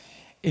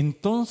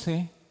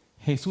Entonces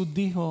Jesús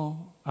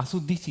dijo a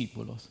sus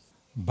discípulos: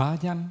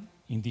 vayan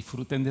y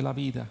disfruten de la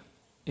vida,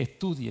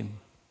 estudien,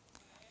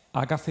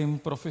 háganse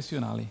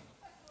profesionales,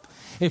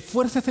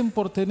 esfuércense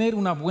por tener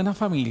una buena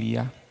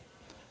familia,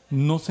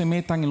 no se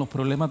metan en los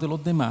problemas de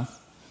los demás,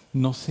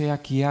 no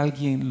sea que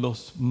alguien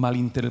los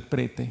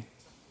malinterprete.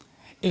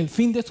 El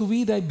fin de su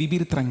vida es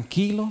vivir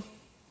tranquilo,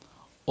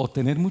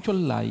 obtener muchos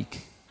likes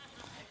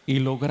y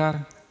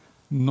lograr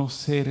no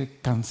ser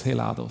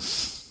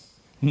cancelados.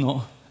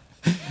 No,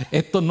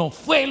 esto no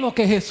fue lo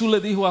que Jesús le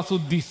dijo a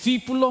sus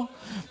discípulos,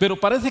 pero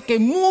parece que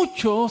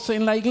muchos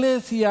en la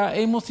iglesia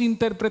hemos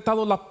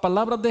interpretado las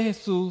palabras de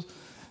Jesús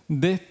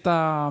de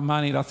esta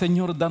manera.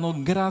 Señor, danos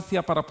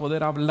gracia para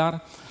poder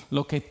hablar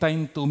lo que está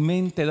en tu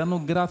mente.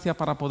 Danos gracias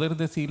para poder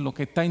decir lo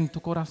que está en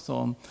tu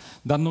corazón.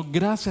 Danos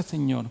gracias,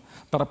 Señor,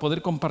 para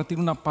poder compartir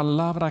una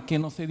palabra que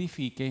nos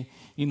edifique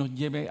y nos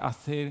lleve a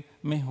ser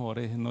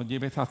mejores, nos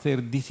lleve a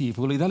ser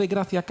discípulos. Y dale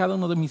gracias a cada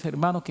uno de mis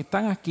hermanos que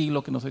están aquí,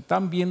 los que nos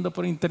están viendo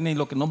por internet,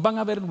 los que nos van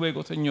a ver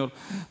luego, Señor,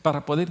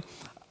 para poder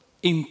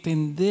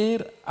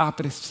entender,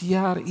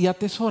 apreciar y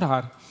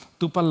atesorar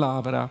tu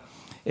palabra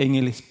en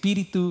el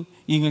espíritu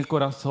y en el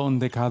corazón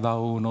de cada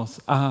uno.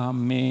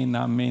 Amén,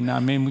 amén,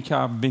 amén.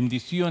 Muchas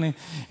bendiciones.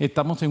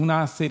 Estamos en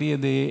una serie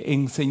de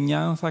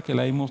enseñanzas que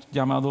la hemos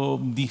llamado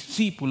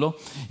discípulos.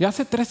 Y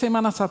hace 3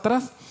 semanas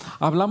atrás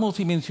hablamos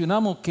y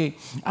mencionamos que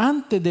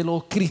antes de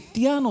los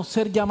cristianos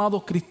ser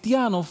llamados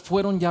cristianos,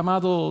 fueron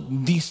llamados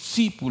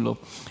discípulos.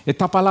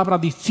 Esta palabra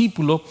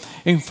discípulo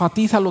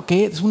enfatiza lo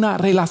que es una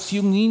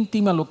relación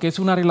íntima, lo que es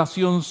una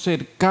relación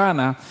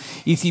cercana.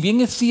 Y si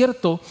bien es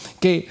cierto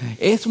que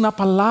es una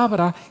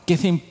palabra que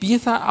se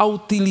empieza a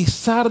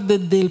utilizar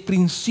desde el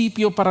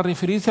principio para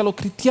referirse a los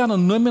cristianos,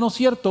 no es menos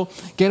cierto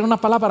que era una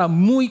palabra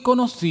muy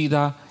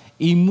conocida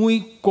y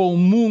muy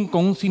común,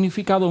 con un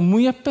significado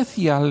muy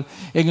especial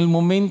en el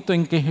momento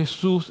en que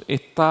Jesús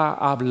está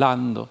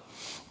hablando.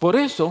 Por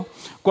eso,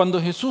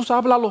 cuando Jesús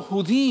habla a los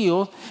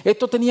judíos,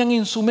 estos tenían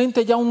en su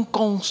mente ya un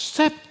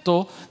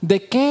concepto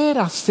de qué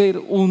era ser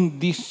un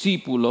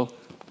discípulo.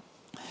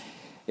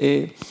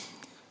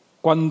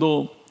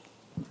 Cuando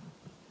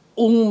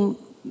un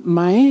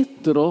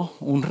maestro,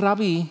 un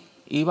rabí,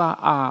 iba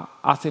a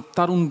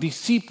aceptar un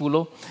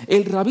discípulo,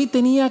 el rabí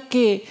tenía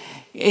que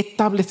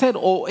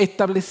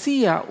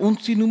establecía un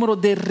sinnúmero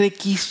de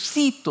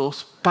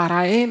requisitos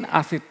para él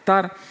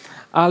aceptar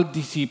al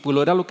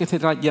discípulo. Era lo que se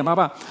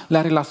llamaba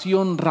la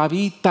relación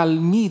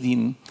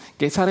rabí-talmidín,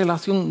 que esa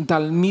relación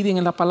talmidín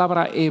es la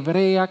palabra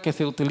hebrea que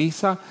se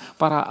utiliza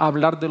para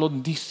hablar de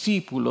los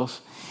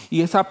discípulos.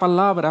 Y esa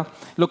palabra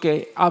lo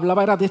que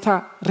hablaba era de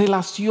esa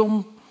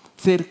relación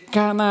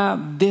cercana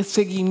de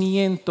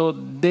seguimiento,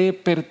 de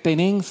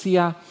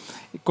pertenencia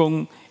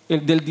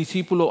del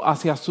discípulo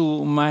hacia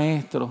su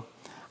maestro.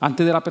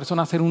 Antes de la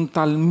persona hacer un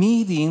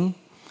talmidín,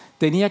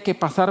 tenía que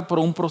pasar por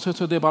un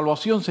proceso de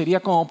evaluación. Sería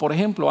como, por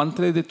ejemplo,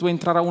 antes de tú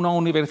entrar a una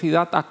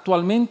universidad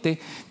actualmente,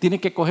 tienes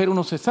que coger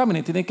unos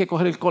exámenes, tienes que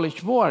coger el College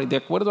Board. De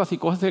acuerdo a si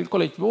coges el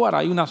College Board,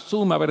 hay una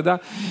suma,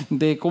 ¿verdad?,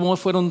 de cómo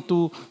fueron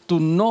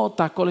tus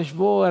notas, College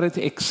Board,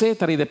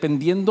 etcétera. Y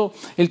dependiendo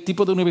el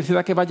tipo de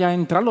universidad que vaya a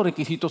entrar, los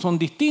requisitos son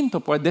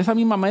distintos. Pues de esa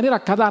misma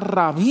manera, cada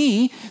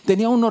rabí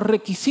tenía unos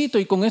requisitos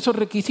y con esos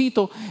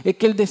requisitos es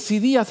que él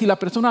decidía si la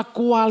persona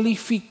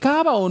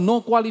cualificaba o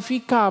no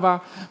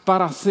cualificaba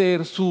para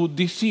ser su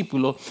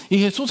discípulos. Y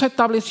Jesús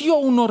estableció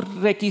unos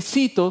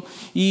requisitos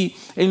y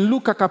en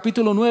Lucas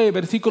capítulo 9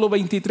 versículo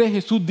 23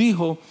 Jesús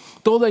dijo: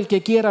 todo el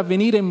que quiera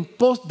venir en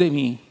pos de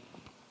mí,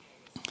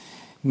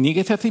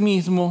 niéguese a sí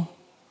mismo,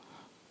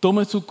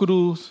 tome su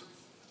cruz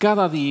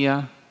cada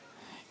día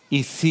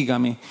y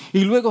sígame. Y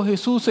luego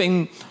Jesús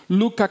en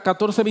Lucas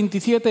 14,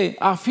 27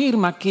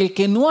 afirma que el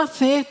que no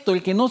hace esto,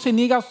 el que no se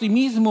niega a sí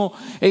mismo,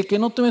 el que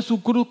no tome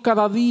su cruz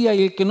cada día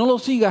y el que no lo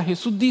siga,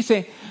 Jesús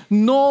dice,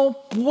 no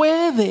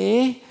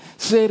puede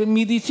ser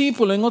mi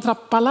discípulo. En otras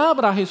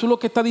palabras, Jesús lo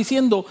que está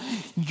diciendo: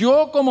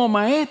 yo como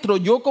maestro,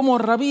 yo como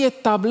rabí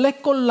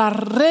establezco las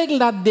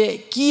reglas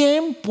de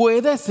quién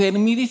puede ser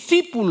mi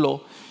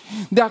discípulo.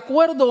 De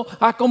acuerdo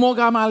a cómo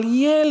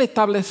Gamaliel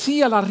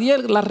establecía las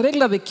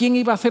reglas de quién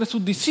iba a ser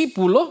su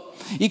discípulo,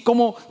 y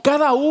como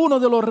cada uno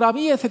de los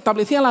rabíes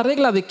establecía la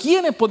regla de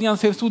quiénes podían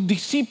ser sus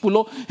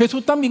discípulos,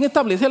 Jesús también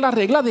establece la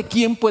regla de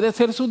quién puede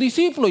ser su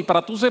discípulo. Y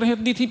para tú ser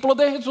discípulo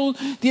de Jesús,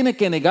 tienes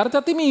que negarte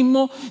a ti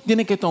mismo,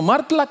 tienes que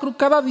tomarte la cruz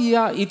cada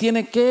día y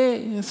tienes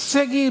que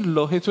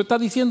seguirlo. Jesús está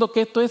diciendo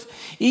que esto es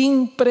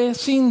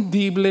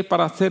imprescindible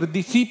para ser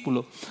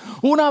discípulo.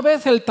 Una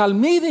vez el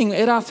talmidín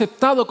era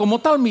aceptado como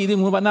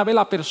talmidín, una vez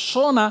la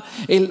persona,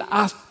 el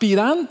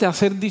aspirante a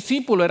ser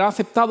discípulo, era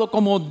aceptado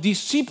como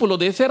discípulo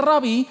de ese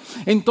rabí,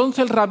 entonces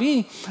el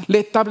rabí le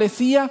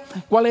establecía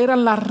cuáles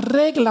eran las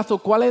reglas o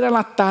cuáles eran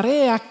las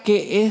tareas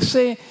que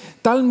ese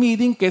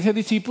talmidín, que ese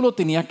discípulo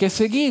tenía que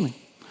seguir.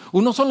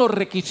 Unos son los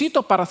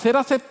requisitos para ser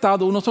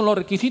aceptado, unos son los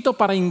requisitos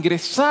para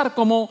ingresar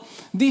como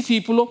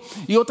discípulo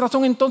y otras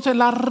son entonces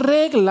las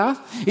reglas,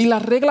 y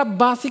las reglas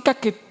básicas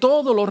que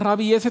todos los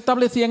rabíes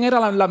establecían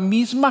eran las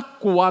mismas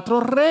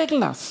 4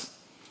 reglas.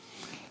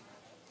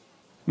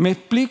 ¿Me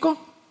explico?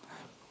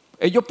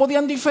 ellos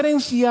podían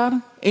diferenciar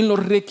en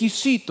los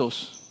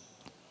requisitos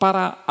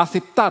para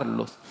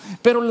aceptarlos.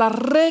 Pero la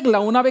regla,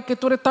 una vez que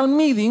tú eres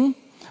talmidín,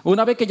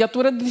 una vez que ya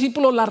tú eres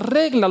discípulo, la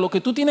regla, lo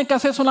que tú tienes que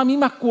hacer son las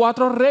mismas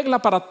 4 reglas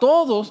para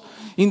todos,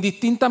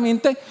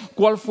 indistintamente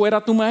cuál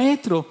fuera tu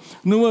maestro.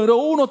 Número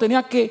 1,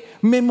 tenía que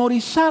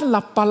memorizar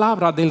las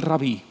palabras del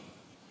rabí.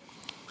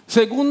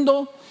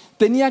 Segundo,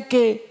 tenía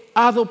que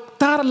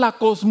adoptar la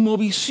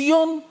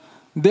cosmovisión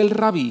del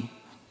rabí.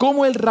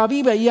 Cómo el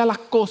rabí veía las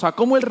cosas,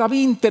 cómo el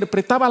rabí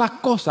interpretaba las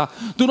cosas.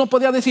 Tú no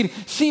podías decir,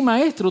 sí,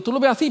 maestro, tú lo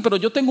ves así, pero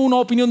yo tengo una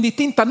opinión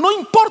distinta. No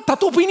importa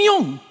tu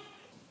opinión,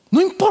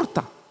 no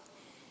importa.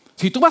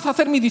 Si tú vas a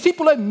ser mi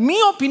discípulo, es mi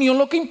opinión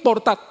lo que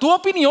importa. Tu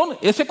opinión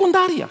es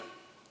secundaria.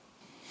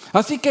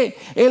 Así que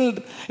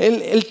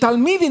el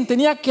talmidín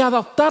tenía que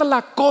adaptar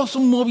la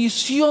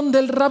cosmovisión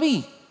del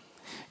rabí.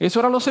 Eso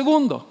era lo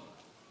segundo.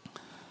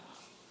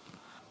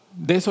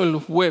 De eso el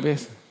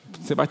jueves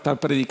se va a estar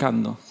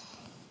predicando.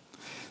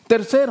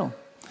 Tercero,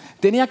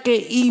 tenía que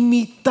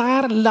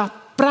imitar la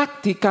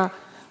práctica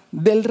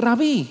del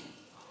rabí.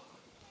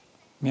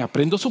 Me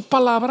aprendo sus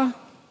palabras,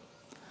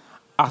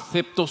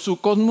 acepto su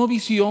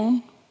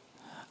cosmovisión,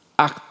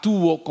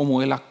 actúo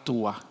como él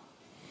actúa.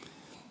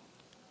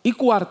 Y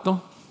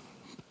cuarto,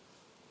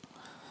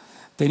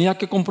 tenía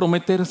que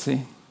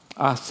comprometerse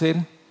a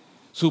hacer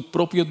sus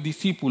propios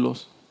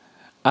discípulos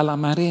a la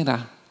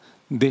manera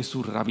de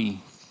su rabí.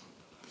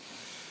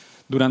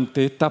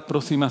 Durante esta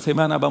próxima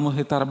semana vamos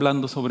a estar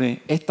hablando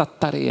sobre estas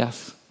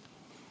tareas,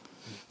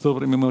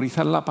 sobre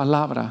memorizar la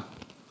palabra,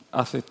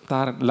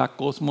 aceptar la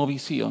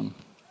cosmovisión,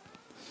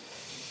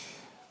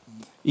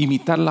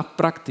 imitar las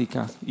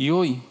prácticas. Y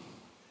hoy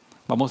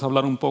vamos a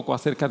hablar un poco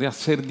acerca de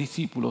hacer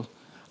discípulos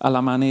a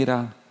la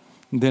manera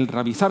del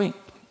rabí. ¿Saben?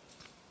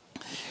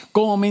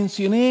 Como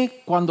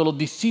mencioné, cuando los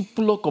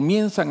discípulos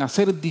comienzan a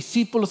ser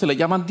discípulos, se les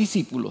llaman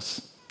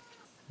discípulos.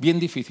 Bien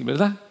difícil,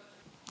 ¿verdad?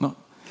 No.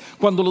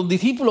 Cuando los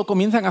discípulos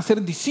comienzan a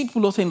ser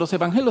discípulos en los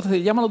evangelios, se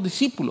les llaman los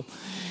discípulos.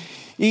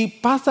 Y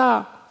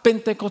pasa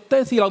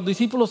Pentecostés y a los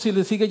discípulos se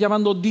les sigue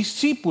llamando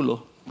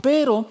discípulos.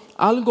 Pero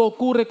algo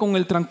ocurre con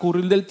el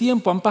transcurrir del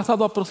tiempo. Han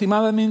pasado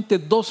aproximadamente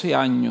 12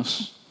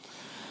 años.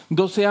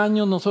 12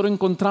 años nosotros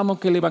encontramos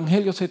que el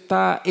evangelio se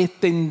está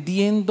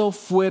extendiendo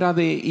fuera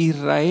de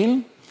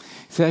Israel.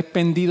 Se ha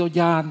expandido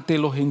ya ante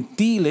los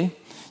gentiles.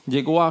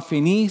 Llegó a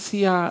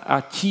Fenicia,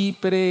 a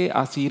Chipre,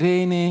 a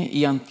Cirene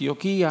y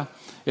Antioquía.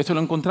 Eso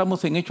lo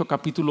encontramos en Hechos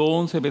capítulo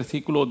 11,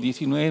 versículos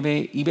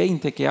 19 y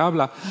 20, que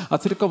habla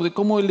acerca de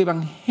cómo el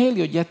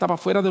evangelio ya estaba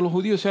fuera de los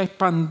judíos y se ha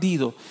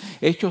expandido.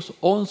 Hechos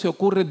 11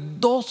 ocurre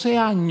 12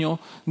 años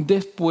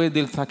después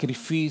del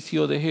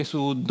sacrificio de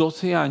Jesús,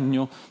 12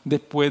 años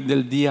después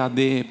del día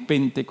de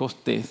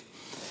Pentecostés.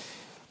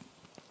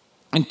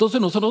 Entonces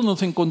nosotros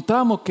nos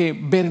encontramos que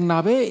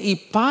Bernabé y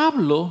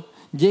Pablo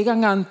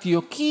llegan a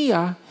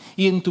Antioquía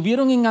y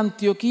estuvieron en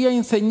Antioquía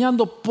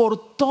enseñando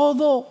por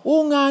todo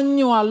un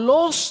año a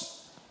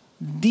los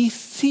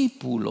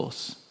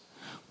discípulos.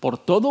 Por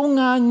todo un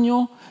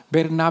año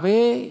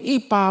Bernabé y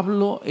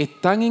Pablo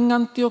están en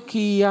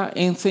Antioquía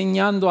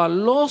enseñando a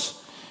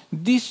los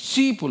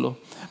discípulos.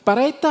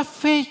 Para esta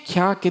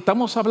fecha que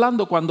estamos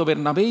hablando, cuando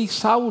Bernabé y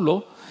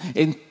Saulo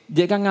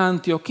llegan a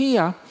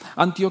Antioquía,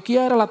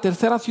 Antioquía era la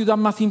tercera ciudad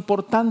más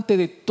importante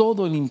de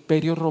todo el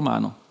Imperio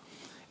Romano.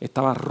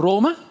 Estaba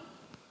Roma,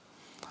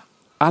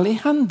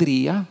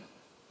 Alejandría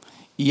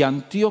y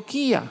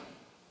Antioquía.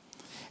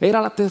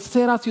 Era la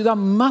tercera ciudad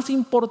más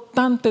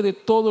importante de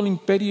todo el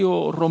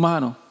Imperio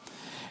Romano.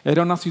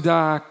 Era una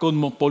ciudad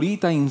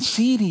cosmopolita en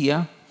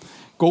Siria,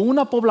 con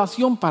una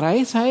población para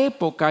esa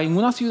época, en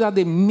una ciudad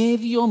de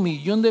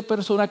 500,000 de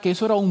personas, que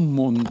eso era un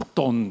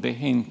montón de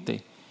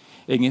gente.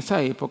 En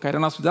esa época era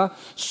una ciudad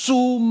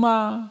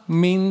sumamente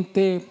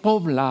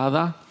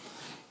poblada.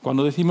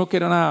 Cuando decimos que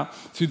era una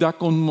ciudad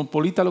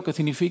cosmopolita, lo que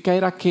significa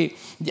era que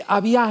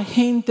había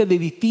gente de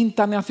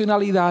distintas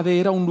nacionalidades,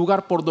 era un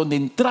lugar por donde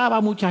entraba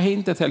mucha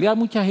gente, salía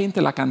mucha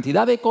gente, la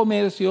cantidad de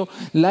comercio,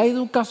 la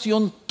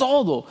educación,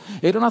 todo.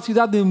 Era una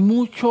ciudad de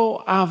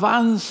mucho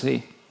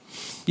avance.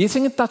 Y es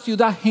en esta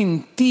ciudad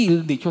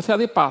gentil, dicho sea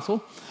de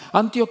paso,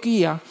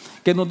 Antioquía,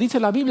 que nos dice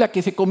la Biblia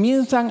que se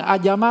comienzan a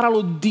llamar a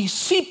los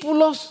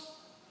discípulos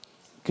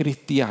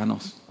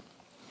cristianos.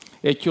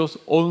 Hechos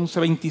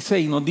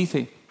 11:26 nos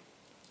dice: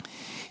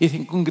 y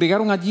se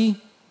congregaron allí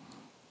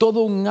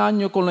todo un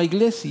año con la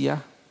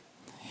iglesia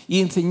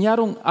y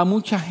enseñaron a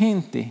mucha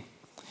gente.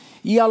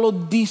 Y a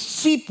los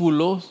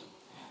discípulos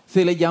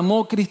se les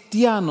llamó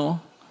cristianos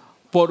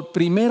por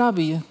primera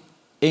vez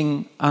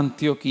en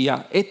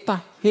Antioquía.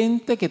 Esta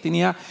gente que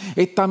tenía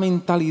esta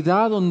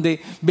mentalidad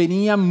donde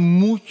venían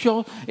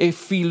muchos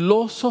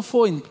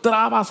filósofos,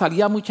 entraba,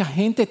 salía mucha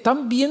gente.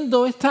 Están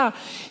viendo esta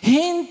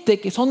gente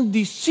que son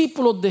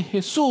discípulos de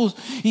Jesús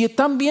y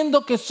están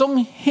viendo que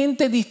son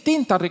gente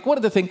distinta.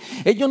 Recuérdense,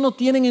 ellos no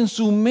tienen en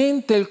su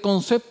mente el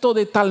concepto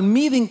de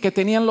talmidín que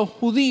tenían los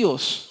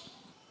judíos.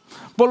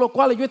 Por lo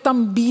cual ellos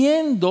están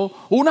viendo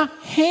una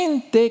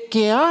gente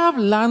que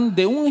hablan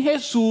de un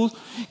Jesús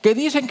que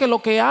dicen que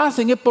lo que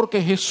hacen es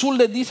porque Jesús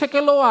les dice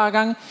que lo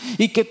hagan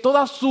y que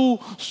toda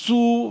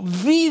su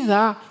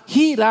vida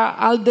gira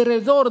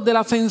alrededor de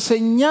las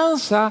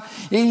enseñanzas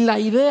y la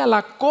idea,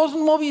 la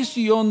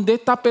cosmovisión de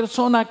esta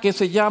persona que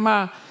se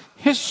llama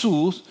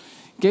Jesús,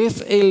 que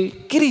es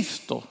el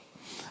Cristo.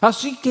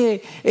 Así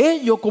que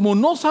ellos, como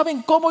no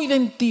saben cómo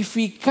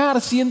identificar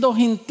siendo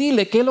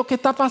gentiles qué es lo que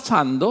está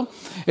pasando,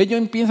 ellos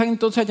empiezan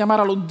entonces a llamar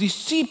a los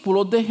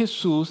discípulos de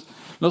Jesús,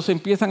 los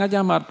empiezan a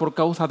llamar por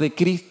causa de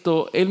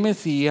Cristo, el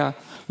Mesías,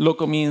 lo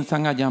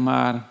comienzan a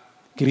llamar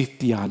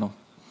cristianos.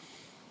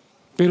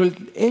 Pero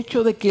el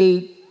hecho de que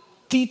el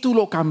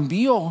título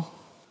cambió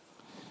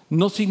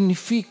no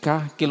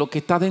significa que lo que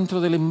está dentro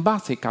del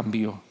envase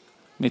cambió.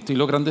 ¿Me estoy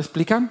logrando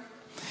explicar?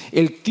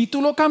 El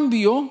título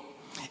cambió,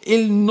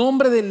 el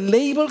nombre del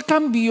label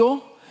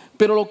cambió,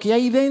 pero lo que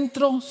hay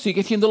dentro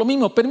sigue siendo lo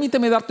mismo.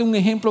 Permíteme darte un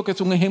ejemplo que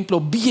es un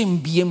ejemplo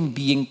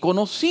bien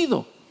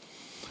conocido.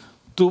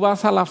 Tú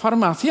vas a la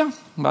farmacia,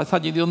 vas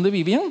allí donde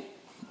vivían,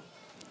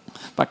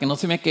 para que no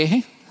se me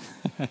queje.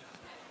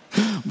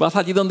 Vas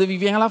allí donde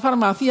vivían a la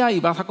farmacia y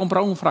vas a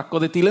comprar un frasco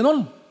de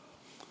Tylenol.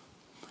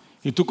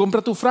 Y tú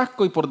compras tu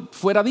frasco y por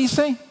fuera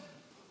dice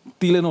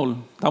Tylenol.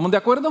 ¿Estamos de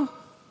acuerdo?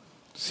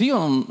 ¿Sí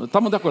o no?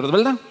 Estamos de acuerdo,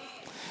 ¿verdad?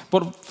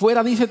 Por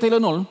fuera dice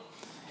Tylenol.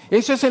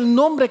 Ese es el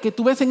nombre que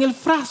tú ves en el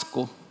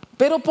frasco.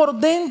 Pero por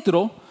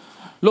dentro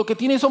lo que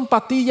tiene son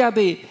pastillas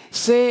de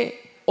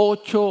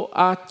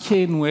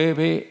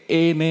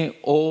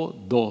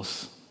C8H9NO2.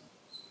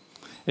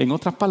 En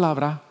otras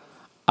palabras,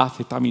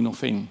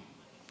 acetaminofén.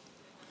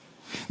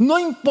 No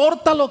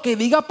importa lo que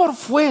diga por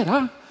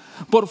fuera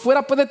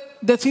puede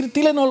decir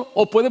Tylenol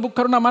o puede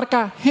buscar una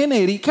marca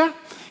genérica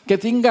que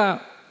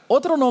tenga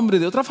otro nombre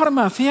de otra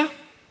farmacia.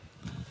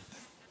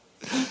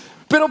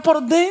 Pero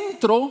por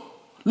dentro,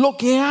 lo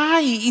que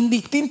hay,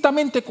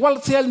 indistintamente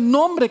cuál sea el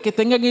nombre que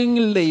tengan en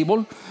el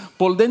label,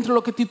 por dentro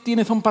lo que tú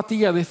tienes son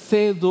pastillas de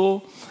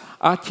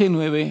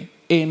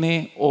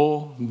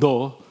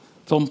C2H9NO2,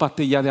 son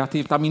pastillas de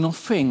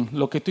acetaminofén.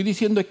 Lo que estoy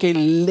diciendo es que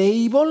el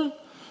label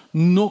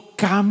no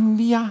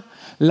cambia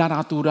la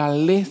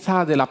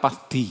naturaleza de la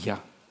pastilla.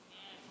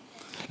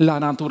 La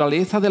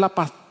naturaleza de la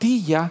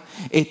pastilla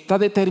está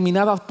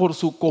determinada por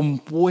su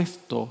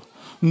compuesto,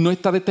 no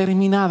está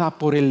determinada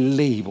por el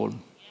label.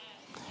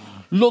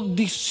 Los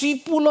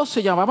discípulos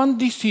se llamaban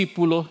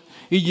discípulos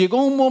y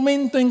llegó un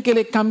momento en que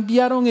le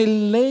cambiaron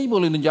el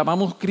label y nos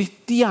llamamos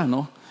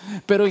cristianos.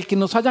 Pero el que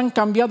nos hayan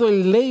cambiado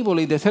el label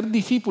y de ser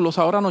discípulos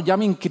ahora nos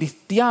llamen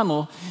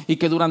cristianos y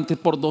que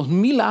por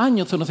 2000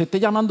 años se nos esté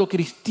llamando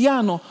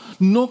cristianos,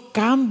 no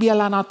cambia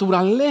la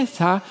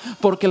naturaleza,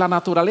 porque la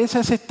naturaleza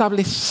es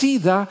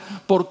establecida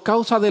por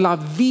causa de la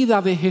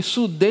vida de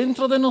Jesús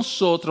dentro de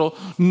nosotros,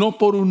 no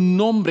por un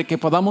nombre que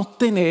podamos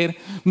tener,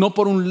 no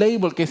por un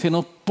label que se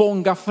nos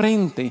ponga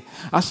frente.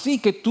 Así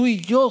que tú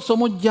y yo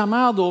somos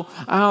llamados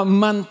a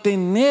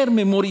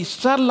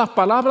memorizar las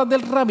palabras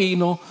del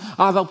rabino,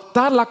 a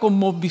adoptar la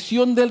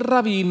cosmovisión del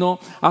rabino,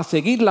 a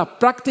seguir la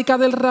práctica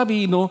del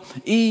rabino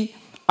y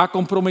a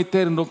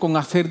comprometernos con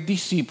hacer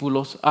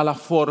discípulos a la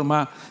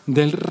forma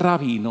del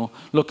rabino.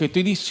 Lo que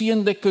estoy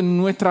diciendo es que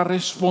nuestra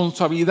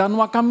responsabilidad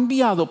no ha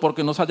cambiado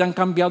porque nos hayan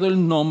cambiado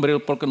el nombre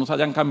o porque nos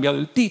hayan cambiado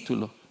el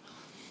título.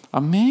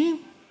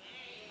 Amén.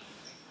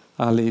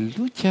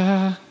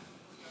 Aleluya.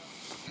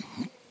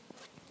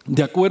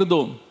 De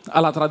acuerdo a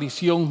la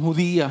tradición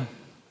judía,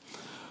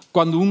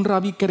 cuando un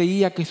rabí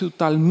creía que su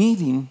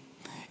talmidim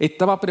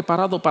estaba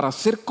preparado para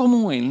ser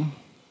como él,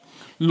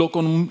 los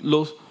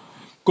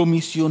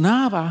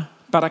comisionaba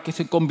para que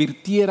se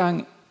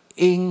convirtieran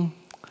en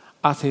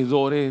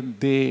hacedores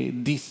de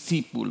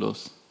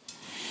discípulos.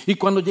 Y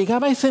cuando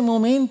llegaba ese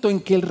momento en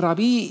que el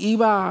rabí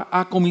iba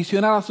a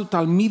comisionar a su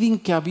talmidim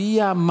que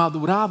había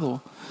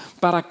madurado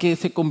para que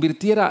se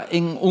convirtiera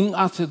en un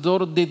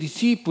hacedor de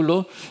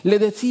discípulos, le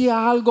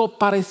decía algo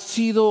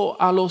parecido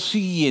a lo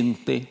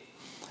siguiente: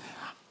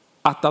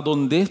 hasta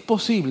donde es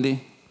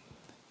posible,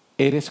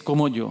 eres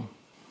como yo.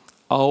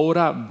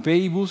 Ahora ve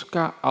y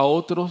busca a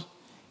otros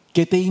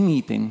que te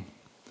imiten,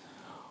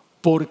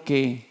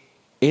 porque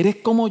eres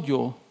como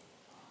yo.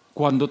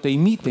 Cuando te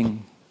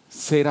imiten,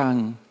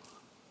 serán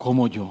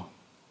como yo.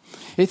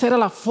 Esa era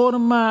la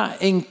forma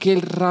en que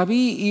el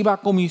rabí iba a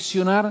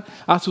comisionar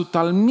a su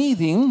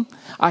talmidim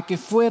a que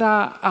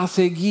fuera a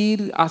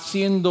seguir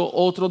haciendo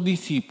otros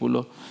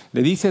discípulos.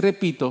 Le dice,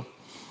 repito,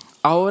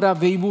 ahora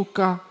ve y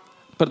busca,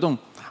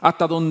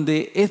 hasta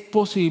donde es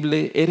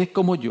posible, eres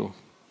como yo.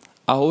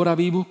 Ahora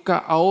ve y busca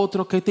a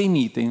otros que te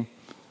imiten,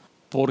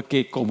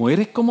 porque como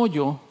eres como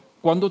yo,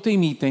 cuando te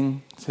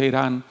imiten,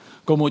 serán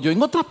como yo.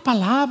 En otras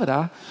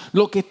palabras,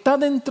 lo que está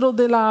dentro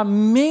de la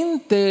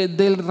mente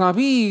del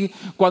rabí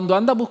cuando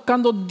anda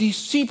buscando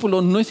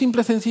discípulos no es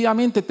simple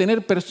sencillamente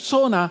tener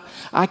personas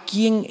a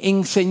quien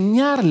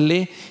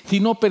enseñarle,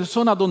 sino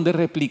personas donde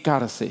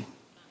replicarse.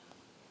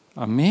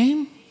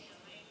 Amén.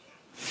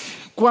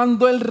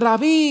 Cuando el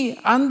rabí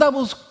anda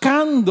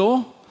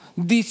buscando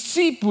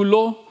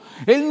discípulos,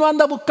 Él no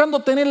anda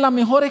buscando tener la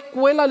mejor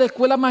escuela, la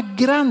escuela más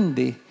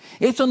grande.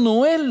 Eso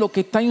no es lo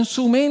que está en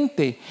su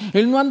mente.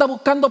 Él no anda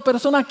buscando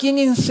personas a quien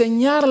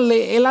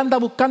enseñarle. Él anda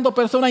buscando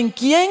personas en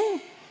quien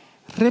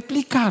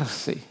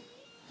replicarse.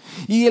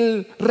 Y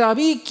el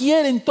rabí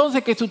quiere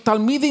entonces que sus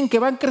talmidim que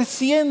van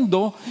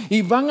creciendo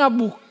y van a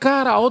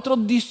buscar a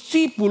otros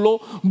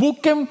discípulos,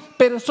 busquen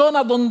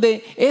personas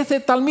donde ese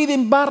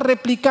talmidim va a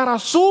replicar a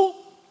su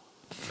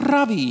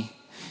rabí.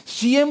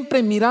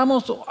 Siempre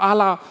miramos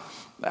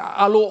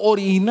a lo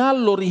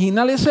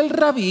original es el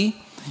rabí.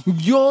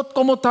 Yo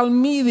como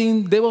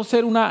talmidim debo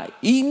ser una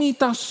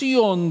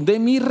imitación de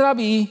mi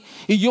rabí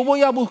y yo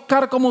voy a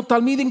buscar como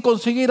talmidim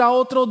conseguir a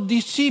otros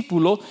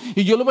discípulos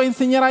y yo le voy a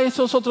enseñar a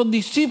esos otros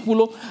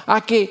discípulos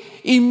a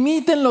que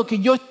imiten lo que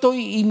yo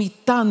estoy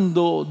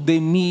imitando de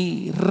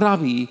mi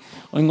rabí.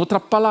 En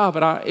otras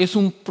palabras, es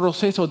un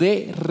proceso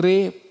de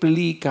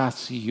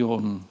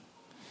replicación.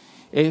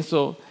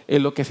 Eso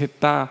es lo que se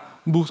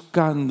está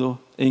buscando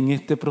en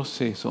este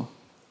proceso.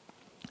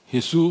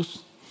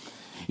 Jesús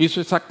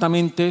hizo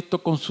exactamente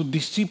esto con sus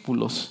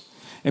discípulos.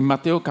 En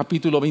Mateo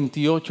capítulo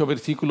 28,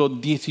 versículos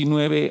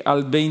 19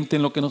 al 20,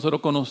 en lo que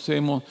nosotros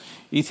conocemos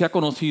y se ha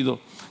conocido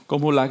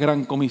como la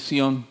Gran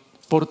Comisión.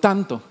 Por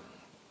tanto,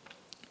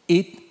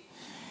 id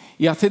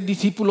y haced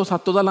discípulos a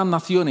todas las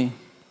naciones,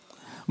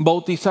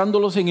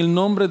 bautizándolos en el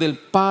nombre del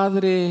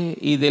Padre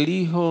y del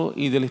Hijo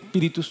y del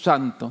Espíritu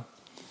Santo,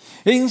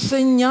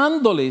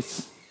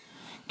 enseñándoles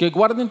que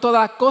guarden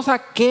todas las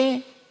cosas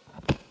que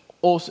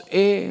os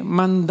he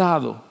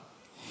mandado.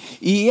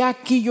 Y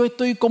aquí yo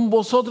estoy con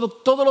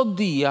vosotros todos los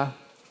días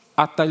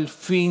hasta el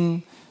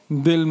fin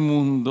del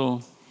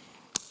mundo.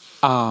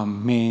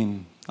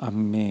 Amén,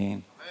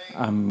 amén,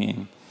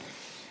 amén.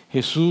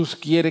 Jesús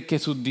quiere que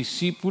sus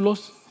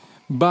discípulos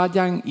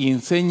vayan y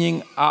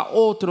enseñen a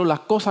otros las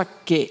cosas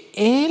que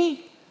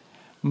Él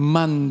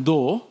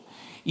mandó.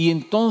 Y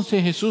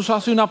entonces Jesús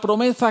hace una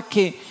promesa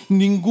que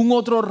ningún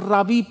otro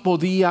rabí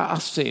podía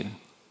hacer.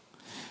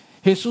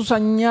 Jesús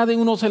añade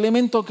unos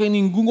elementos que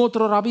ningún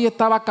otro rabí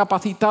estaba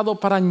capacitado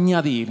para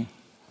añadir.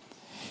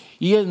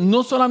 Y él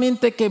no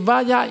solamente que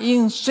vaya y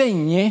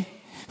enseñe,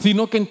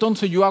 sino que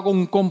entonces yo hago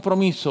un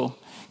compromiso,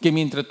 que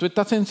mientras tú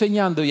estás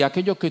enseñando y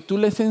aquellos que tú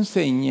les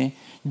enseñes,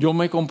 yo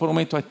me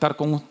comprometo a estar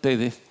con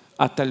ustedes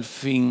hasta el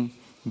fin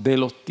de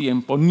los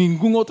tiempos.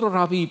 Ningún otro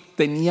rabí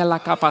tenía la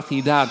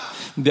capacidad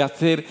de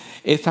hacer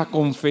esa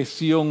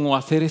confesión o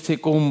hacer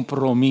ese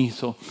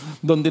compromiso,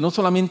 donde no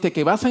solamente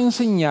que vas a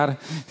enseñar,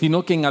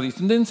 sino que en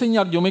adición de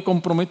enseñar yo me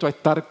comprometo a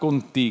estar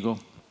contigo.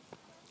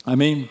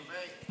 Amén.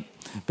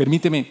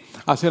 Permíteme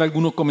hacer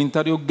algunos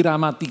comentarios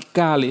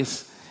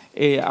gramaticales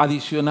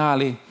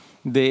adicionales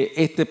de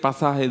este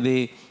pasaje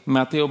de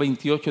Mateo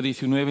 28,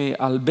 19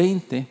 al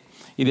 20,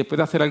 y después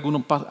de hacer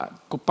algunos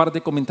par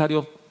de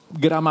comentarios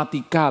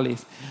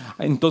gramaticales,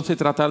 entonces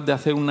tratar de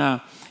hacer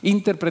una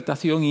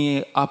interpretación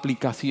y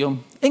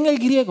aplicación. En el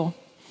griego,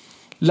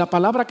 la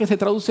palabra que se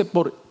traduce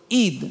por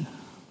id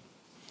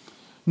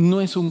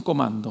no es un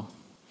comando.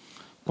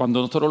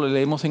 Cuando nosotros lo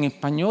leemos en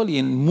español y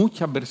en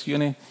muchas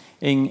versiones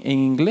en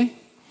inglés,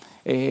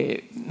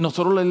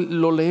 nosotros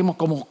lo leemos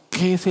como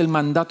 ¿qué es el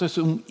mandato? Es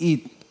un id,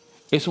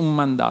 es un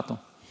mandato.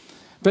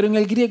 Pero en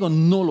el griego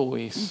no lo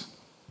es.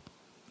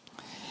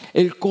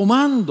 El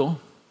comando,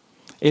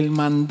 el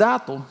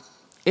mandato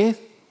es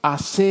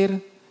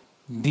hacer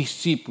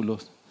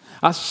discípulos.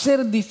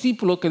 Hacer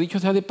discípulos, que dicho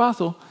sea de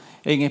paso,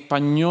 en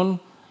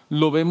español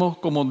lo vemos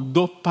como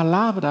dos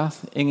palabras.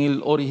 En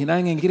el original,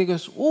 en el griego,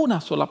 es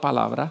una sola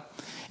palabra.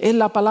 Es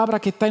la palabra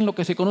que está en lo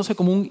que se conoce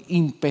como un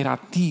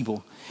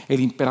imperativo. El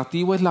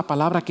imperativo es la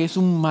palabra que es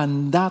un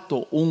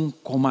mandato, un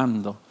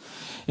comando.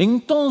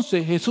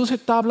 Entonces Jesús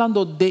está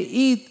hablando de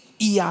ir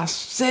y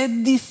hacer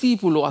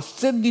discípulo.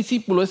 Hacer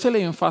discípulo es el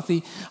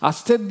énfasis,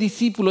 hacer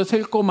discípulo es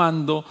el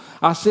comando,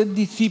 hacer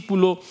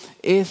discípulo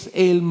es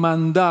el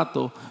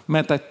mandato.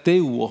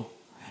 Metateuo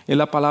es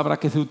la palabra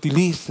que se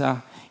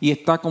utiliza y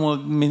está, como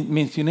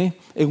mencioné,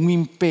 en un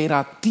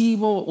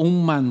imperativo,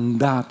 un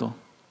mandato.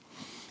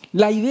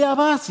 La idea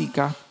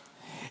básica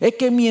es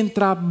que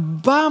mientras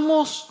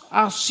vamos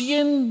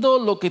haciendo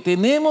lo que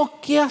tenemos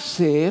que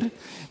hacer,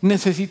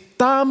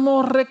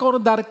 necesitamos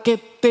recordar que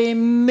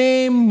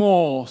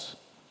tenemos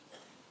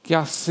que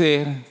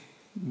hacer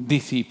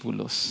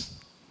discípulos.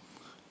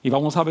 Y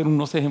vamos a ver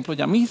unos ejemplos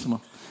ya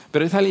mismo.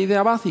 Pero esa es la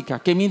idea básica,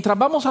 que mientras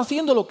vamos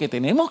haciendo lo que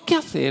tenemos que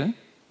hacer,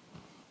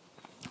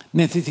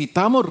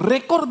 necesitamos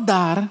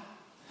recordar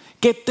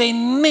que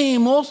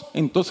tenemos,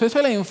 entonces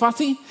el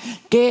énfasis,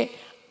 que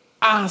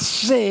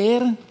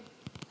hacer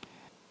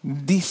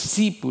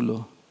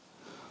discípulos.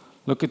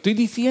 Lo que estoy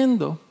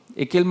diciendo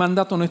es que el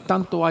mandato no es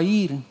tanto a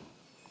ir,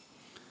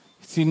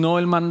 sino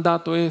el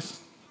mandato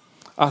es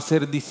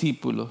hacer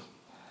discípulos.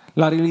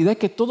 La realidad es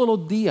que todos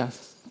los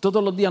días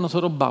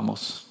nosotros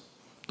vamos.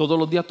 Todos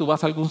los días tú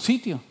vas a algún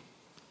sitio.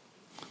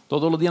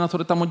 Todos los días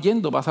nosotros estamos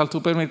yendo. Vas al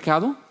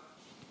supermercado,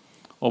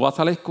 o vas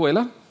a la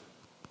escuela,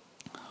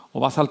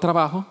 o vas al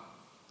trabajo,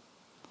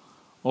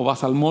 o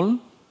vas al mall,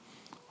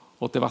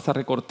 o te vas a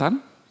recortar,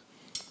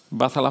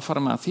 vas a la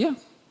farmacia,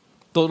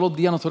 todos los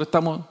días nosotros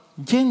estamos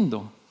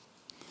yendo.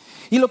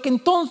 Y lo que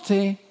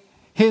entonces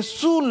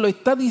Jesús le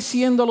está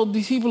diciendo a los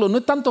discípulos no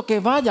es tanto que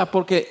vaya,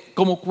 porque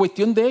como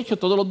cuestión de hecho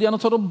todos los días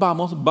nosotros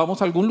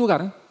vamos a algún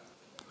lugar.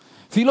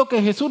 Sí, lo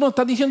que Jesús nos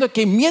está diciendo es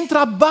que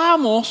mientras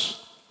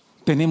vamos,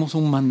 tenemos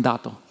un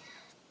mandato.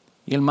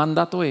 Y el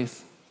mandato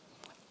es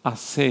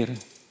hacer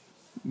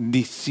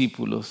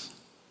discípulos.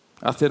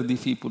 Hacer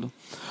discípulos.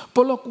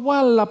 Por lo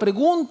cual la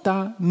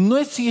pregunta no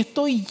es si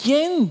estoy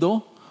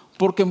yendo,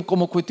 porque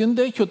como cuestión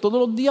de hecho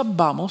todos los días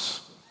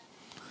vamos.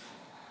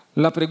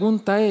 La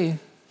pregunta es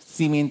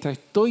si mientras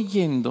estoy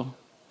yendo,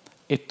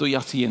 estoy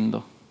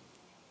haciendo.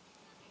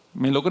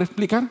 ¿Me logro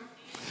explicar?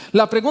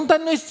 La pregunta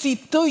no es si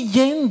estoy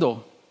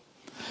yendo.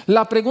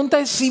 La pregunta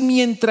es si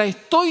mientras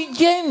estoy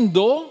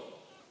yendo,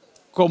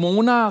 como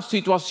una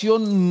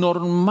situación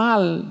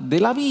normal de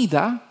la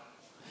vida,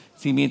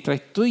 si mientras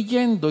estoy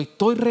yendo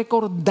estoy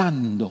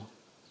recordando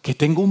que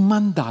tengo un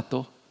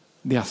mandato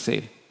de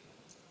hacer.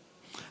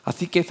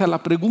 Así que esa es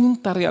la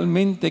pregunta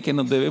realmente que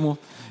nos debemos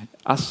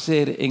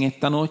hacer en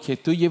esta noche.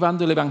 ¿Estoy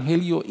llevando el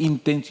Evangelio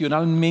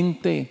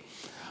intencionalmente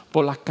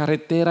por las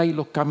carreteras y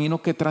los caminos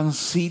que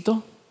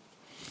transito?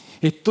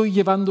 ¿Estoy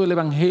llevando el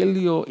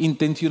Evangelio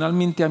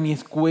intencionalmente a mi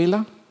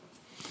escuela?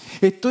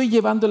 ¿Estoy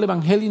llevando el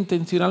Evangelio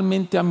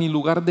intencionalmente a mi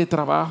lugar de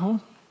trabajo?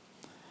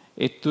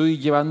 ¿Estoy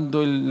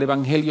llevando el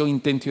Evangelio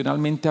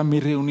intencionalmente a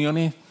mis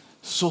reuniones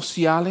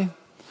sociales?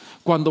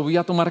 Cuando voy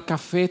a tomar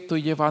café,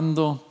 ¿estoy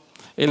llevando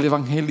el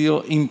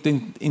Evangelio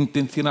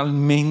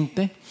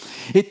intencionalmente?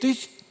 ¿Estoy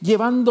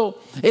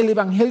llevando el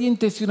Evangelio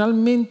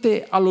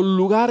intencionalmente a los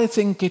lugares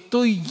en que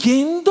estoy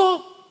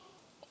yendo?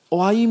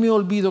 ¿O ahí me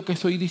olvido que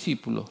soy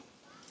discípulo?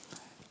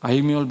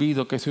 Ahí me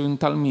olvido que soy un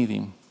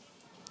talmidim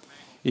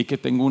y que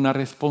tengo una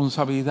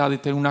responsabilidad de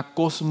tener una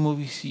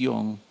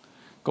cosmovisión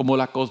como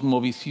la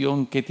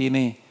cosmovisión que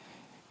tiene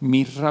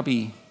mi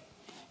rabí,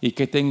 y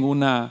que tengo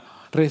una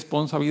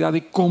responsabilidad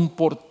de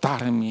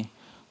comportarme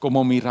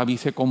como mi rabí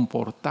se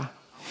comporta.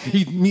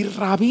 Y mi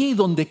rabí,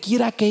 donde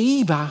quiera que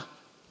iba,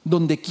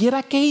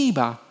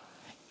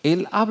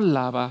 él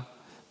hablaba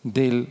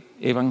del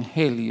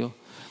Evangelio.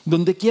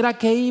 Donde quiera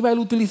que iba, él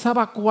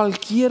utilizaba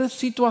cualquier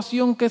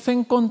situación que se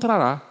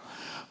encontrara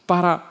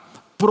para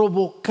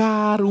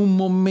provocar un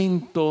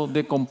momento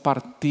de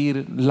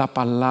compartir la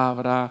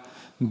palabra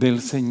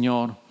del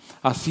Señor.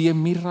 Así es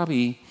mi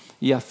rabí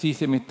y así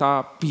se me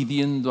está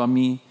pidiendo a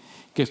mí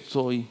que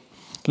soy.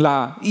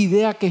 La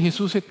idea que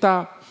Jesús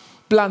está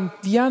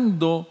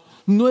planteando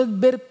no es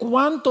ver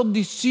cuántos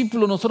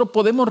discípulos nosotros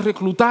podemos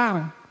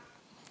reclutar,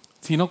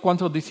 sino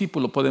cuántos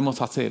discípulos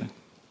podemos hacer.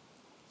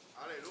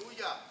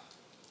 Aleluya.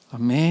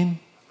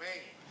 Amén.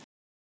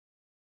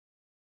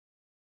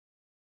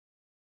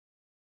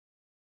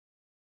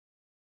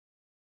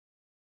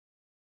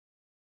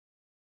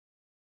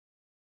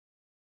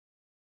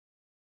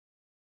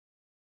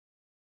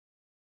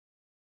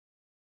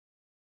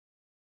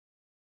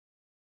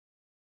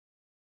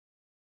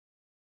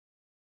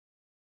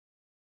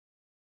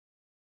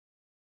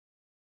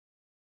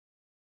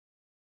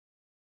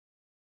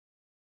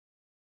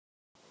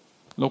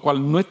 Lo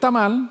cual no está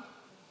mal,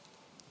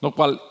 lo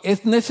cual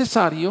es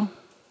necesario,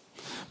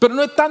 pero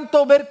no es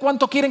tanto ver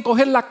cuánto quieren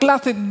coger la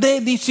clase de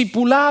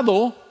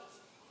discipulado,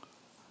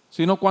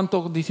 sino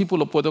cuántos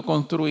discípulos puedo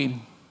construir.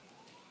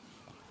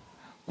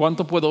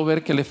 Cuánto puedo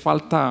ver que le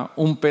falta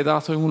un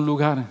pedazo en un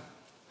lugar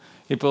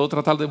y puedo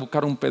tratar de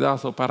buscar un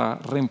pedazo para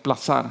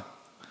reemplazar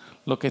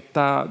lo que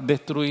está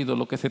destruido,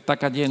 lo que se está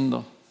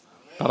cayendo,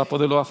 para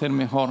poderlo hacer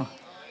mejor.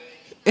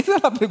 Esa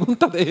es la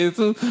pregunta de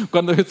Jesús.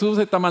 Cuando Jesús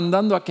está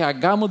mandando a que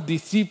hagamos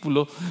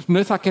discípulos, no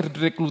es a que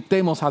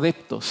reclutemos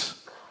adeptos,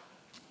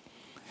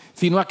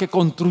 sino a que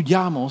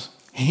construyamos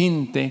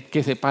gente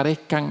que se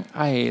parezcan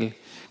a Él,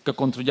 que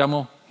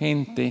construyamos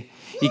gente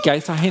y que a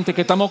esa gente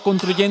que estamos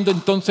construyendo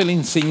entonces le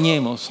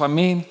enseñemos.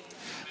 Amén.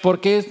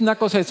 Porque es una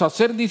cosa eso,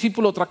 hacer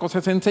discípulo, otra cosa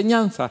es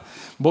enseñanza.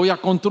 Voy a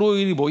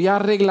construir, voy a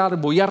arreglar,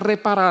 voy a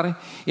reparar,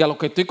 y a lo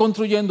que estoy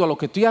construyendo, a lo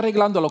que estoy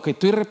arreglando, a lo que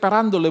estoy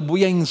reparando, les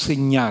voy a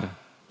enseñar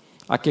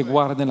a que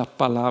guarden las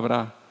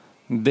palabras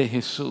de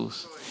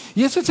Jesús.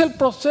 Y ese es el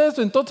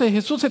proceso. Entonces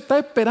Jesús está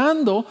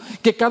esperando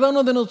que cada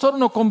uno de nosotros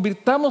nos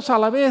convirtamos a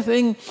la vez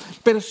en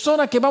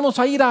personas que vamos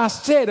a ir a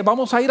hacer,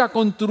 vamos a ir a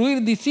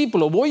construir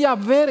discípulos. Voy a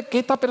ver qué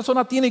esta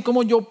persona tiene y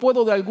cómo yo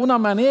puedo de alguna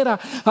manera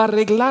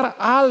arreglar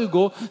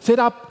algo.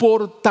 Ser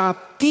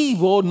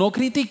aportativo, no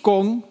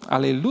criticón,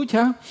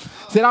 aleluya.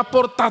 Ser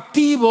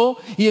aportativo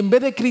y en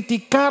vez de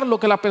criticar lo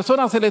que la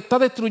persona se le está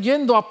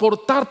destruyendo,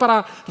 aportar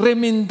para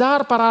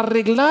remendar, para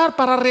arreglar,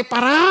 para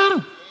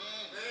reparar.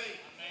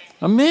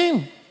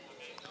 Amén.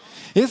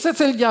 Ese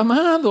es el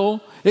llamado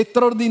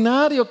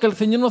extraordinario que el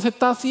Señor nos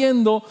está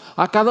haciendo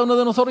a cada uno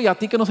de nosotros, y a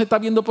ti que nos está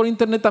viendo por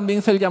internet también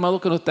es el llamado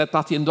que nos está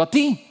haciendo a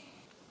ti.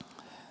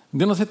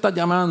 Dios nos está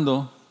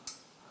llamando,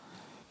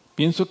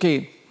 pienso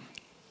que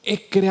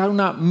es crear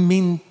una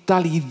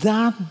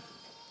mentalidad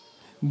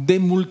de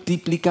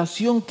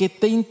multiplicación que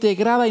esté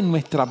integrada en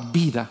nuestra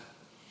vida.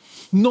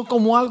 No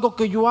como algo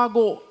que yo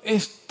hago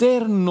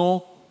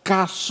externo,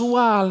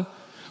 casual,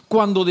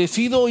 cuando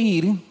decido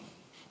ir.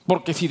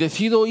 Porque si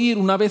decido ir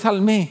una vez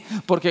al mes,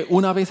 porque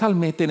una vez al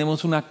mes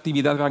tenemos una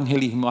actividad de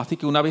evangelismo, así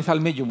que una vez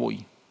al mes yo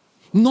voy.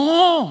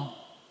 ¡No!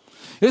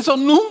 Eso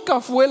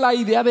nunca fue la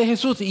idea de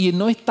Jesús y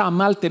no está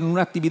mal tener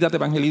una actividad de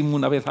evangelismo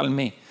una vez al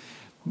mes.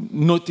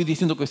 No estoy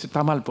diciendo que eso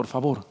está mal, por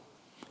favor.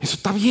 Eso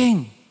está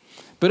bien,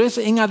 pero es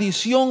en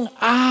adición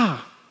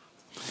a,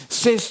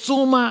 se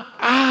suma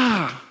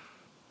a.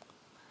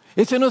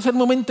 Ese no es el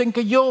momento en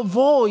que yo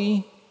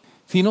voy,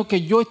 sino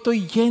que yo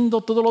estoy yendo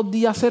todos los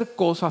días a hacer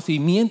cosas y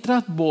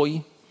mientras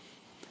voy,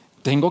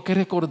 tengo que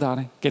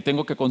recordar que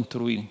tengo que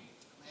construir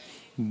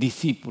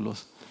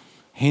discípulos,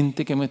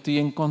 gente que me estoy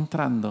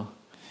encontrando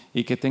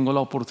y que tengo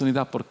la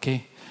oportunidad. ¿Por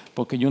qué?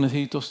 Porque yo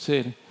necesito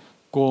ser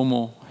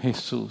como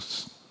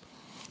Jesús.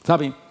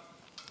 ¿Saben?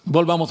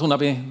 Volvamos una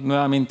vez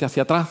nuevamente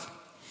hacia atrás.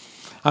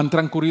 Han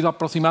transcurrido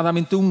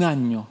aproximadamente un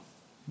año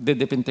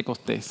desde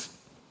Pentecostés.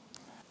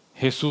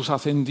 Jesús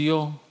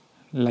ascendió,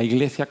 la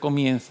iglesia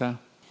comienza,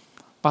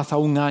 pasa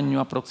un año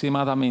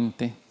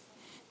aproximadamente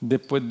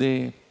después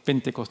de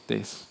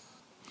Pentecostés.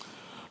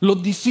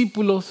 Los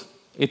discípulos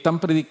están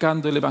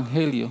predicando el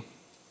evangelio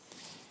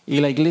y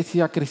la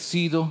iglesia ha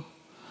crecido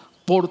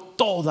por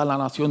toda la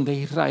nación de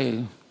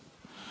Israel.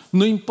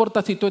 No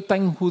importa si tú estás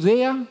en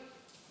Judea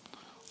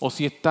o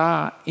si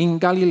estás en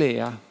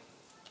Galilea,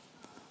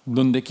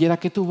 donde quiera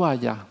que tú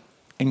vayas,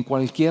 en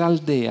cualquier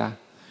aldea,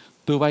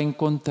 tú vas a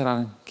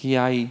encontrar que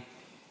hay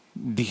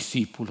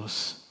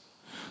discípulos.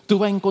 Tú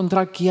vas a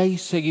encontrar que hay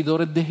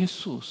seguidores de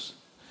Jesús.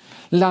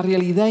 La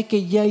realidad es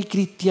que ya el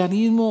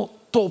cristianismo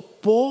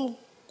copó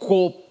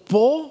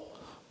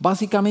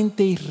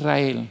básicamente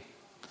Israel.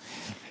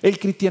 El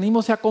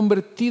cristianismo se ha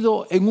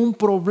convertido en un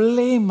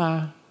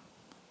problema,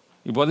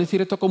 y voy a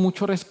decir esto con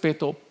mucho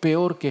respeto,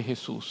 peor que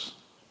Jesús.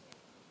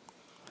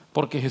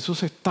 Porque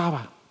Jesús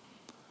estaba,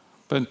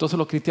 pero entonces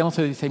los cristianos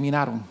se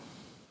diseminaron.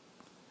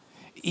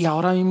 Y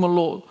ahora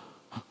mismo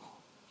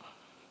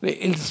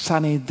el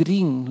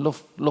Sanedrín,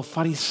 los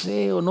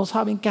fariseos no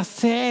saben qué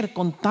hacer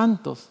con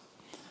tantos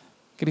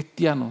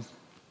cristianos.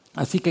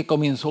 Así que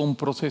comenzó un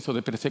proceso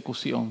de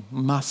persecución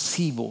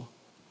masivo,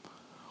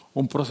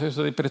 un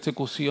proceso de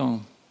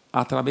persecución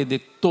a través de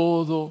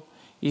todo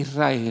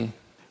Israel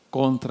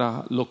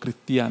contra los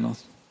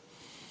cristianos.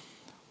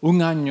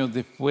 Un año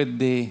después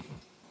de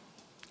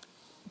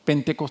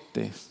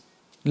Pentecostés,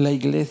 la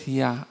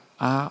iglesia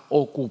ha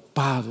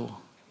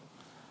ocupado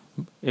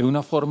en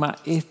una forma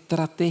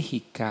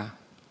estratégica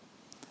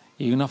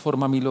y de una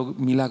forma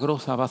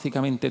milagrosa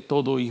básicamente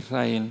todo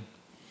Israel.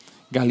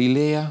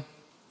 Galilea,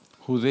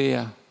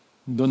 Judea,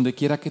 donde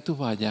quiera que tú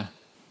vayas,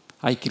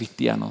 hay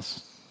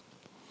cristianos.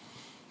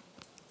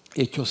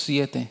 Hechos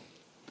 7,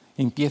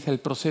 empieza el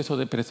proceso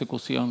de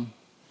persecución.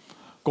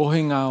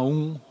 Cogen a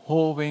un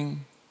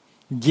joven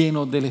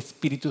lleno del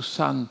Espíritu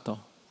Santo,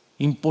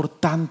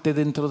 importante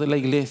dentro de la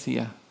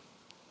iglesia,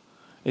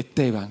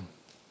 Esteban.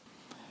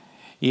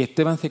 Y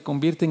Esteban se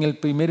convierte en el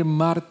primer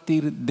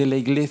mártir de la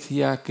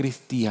iglesia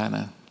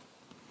cristiana.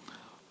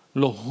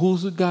 Lo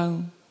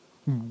juzgan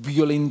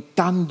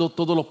violentando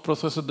todos los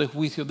procesos de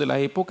juicio de la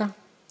época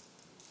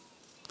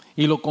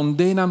y lo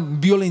condenan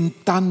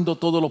violentando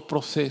todos los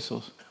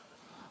procesos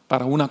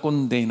para una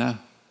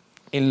condena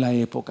en la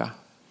época.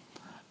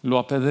 Lo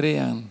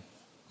apedrean,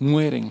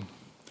 mueren.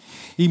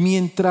 Y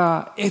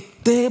mientras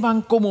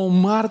Esteban como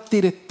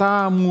mártir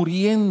está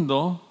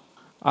muriendo,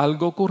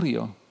 algo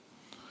ocurrió.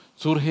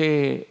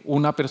 Surge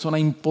una persona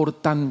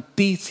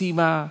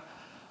importantísima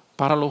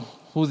para los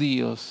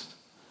judíos.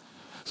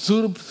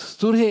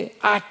 Surge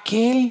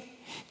aquel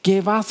que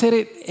va a ser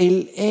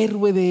el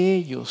héroe de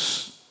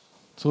ellos.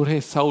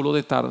 Surge Saulo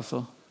de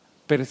Tarso,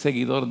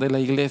 perseguidor de la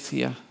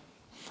iglesia.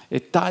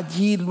 Está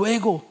allí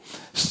luego.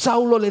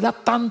 Saulo le da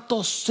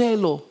tanto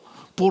celo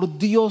por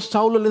Dios,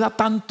 Saulo le da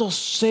tanto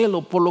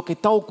celo por lo que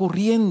está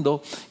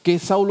ocurriendo, que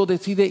Saulo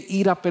decide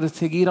ir a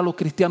perseguir a los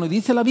cristianos. Y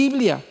dice la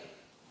Biblia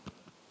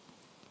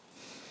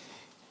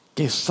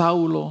que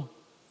Saulo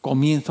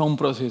comienza un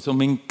proceso.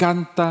 Me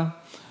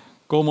encanta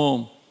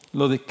cómo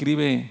lo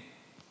describe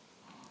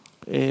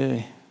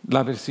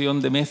la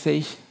versión de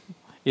Message.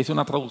 Es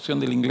una traducción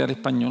del inglés al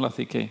español,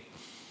 así que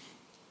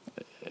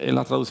es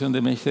la traducción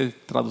de Message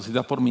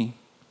traducida por mí.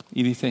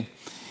 Y dice,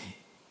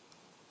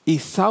 y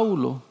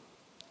Saulo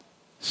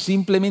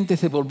simplemente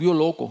se volvió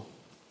loco,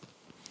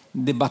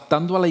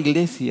 devastando a la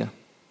iglesia,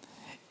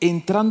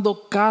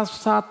 entrando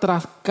casa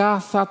tras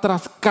casa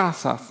tras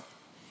casa,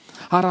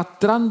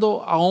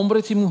 arrastrando a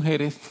hombres y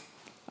mujeres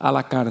a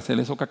la cárcel.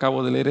 Eso que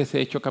acabo de leer es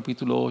Hechos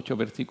capítulo 8,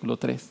 versículo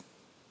 3.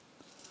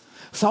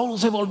 Saulo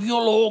se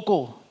volvió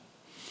loco,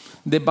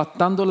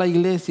 devastando la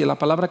iglesia. La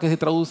palabra que se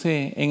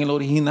traduce en el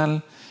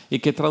original y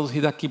que es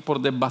traducida aquí por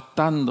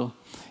devastando,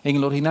 en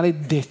el original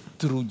es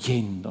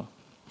destruyendo.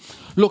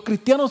 Los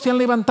cristianos se han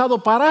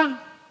levantado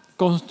para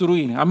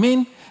construir.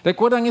 Amén.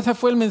 Recuerdan, ese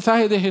fue el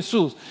mensaje de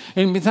Jesús.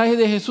 El mensaje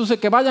de Jesús es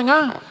que vayan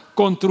a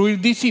construir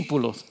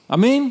discípulos.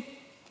 Amén.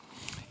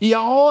 Y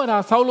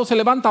ahora Saulo se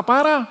levanta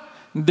para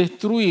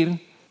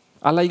destruir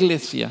a la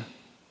iglesia.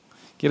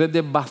 Quiere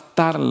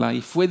devastarla.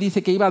 Y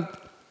dice que iba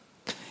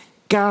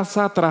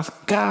casa tras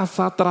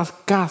casa tras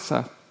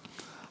casa.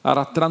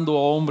 arrastrando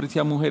a hombres y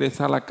a mujeres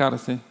a la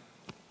cárcel.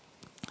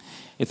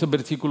 Eso es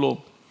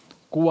versículo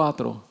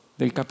 4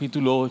 del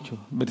capítulo 8,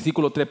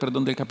 versículo 3,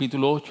 perdón, del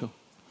capítulo 8.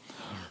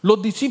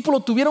 Los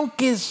discípulos tuvieron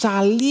que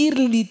salir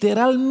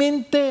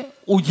literalmente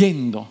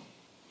huyendo.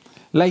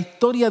 La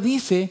historia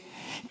dice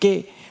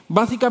que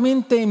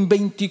básicamente en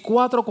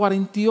 24,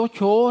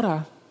 48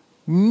 horas,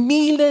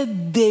 miles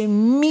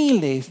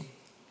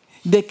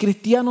de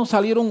cristianos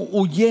salieron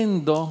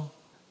huyendo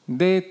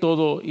de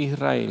todo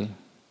Israel,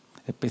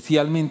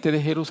 especialmente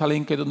de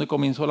Jerusalén, que es donde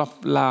comenzó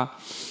la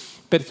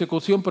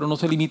persecución, pero no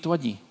se limitó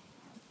allí.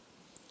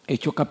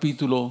 Hechos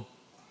capítulo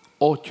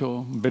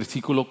 8,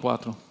 versículo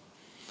 4.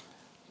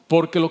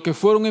 Porque los que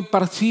fueron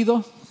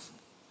esparcidos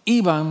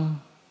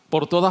iban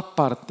por todas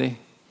partes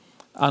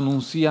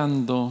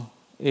anunciando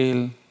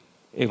el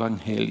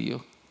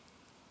evangelio.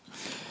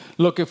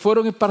 Los que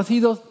fueron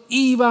esparcidos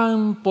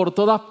iban por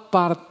todas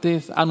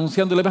partes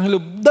anunciando el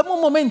evangelio. Dame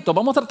un momento,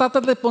 vamos a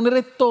tratar de poner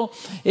esto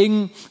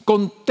en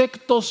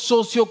contexto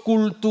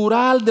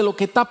sociocultural de lo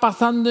que está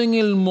pasando en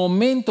el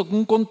momento,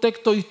 un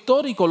contexto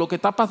histórico. Lo que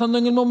está pasando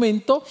en el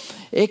momento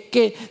es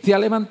que se ha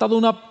levantado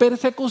una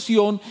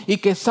persecución y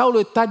que Saulo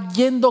está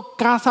yendo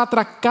casa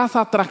tras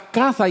casa tras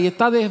casa y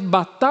está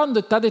devastando,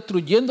 está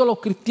destruyendo a los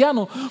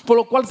cristianos, por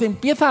lo cual se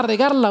empieza a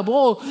regar la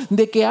voz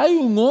de que hay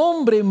un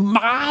hombre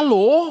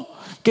malo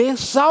que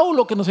es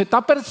Saulo, que nos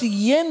está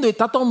persiguiendo y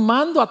está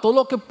tomando a todo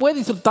lo que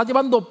puede y se lo está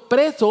llevando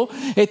preso,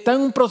 está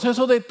en un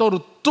proceso de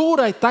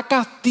tortura, está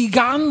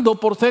castigando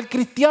por ser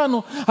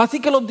cristiano.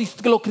 Así que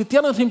los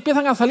cristianos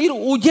empiezan a salir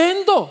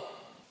huyendo.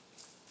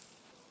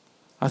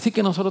 Así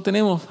que nosotros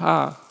tenemos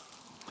a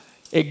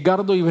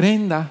Edgardo y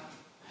Brenda,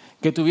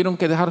 que tuvieron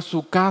que dejar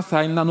su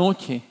casa en la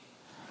noche,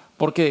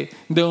 porque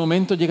de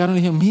momento llegaron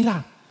y dijeron,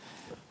 mira,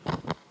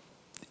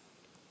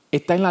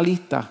 está en la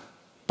lista,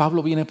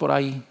 Pablo viene por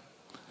ahí.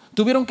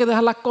 Tuvieron que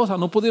dejar las cosas,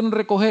 no pudieron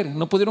recoger,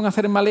 no pudieron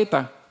hacer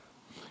maleta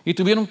y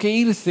tuvieron que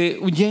irse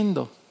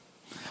huyendo.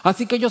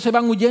 Así que ellos se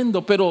van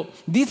huyendo, pero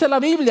dice la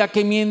Biblia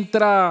que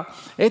mientras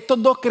estos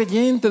dos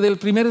creyentes del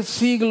primer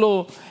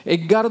siglo,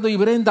 Edgardo y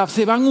Brenda,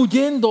 se van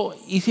huyendo,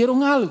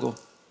 hicieron algo.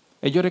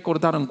 Ellos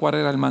recordaron cuál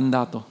era el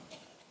mandato.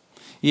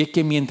 Y es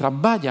que mientras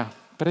vaya,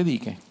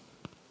 predique.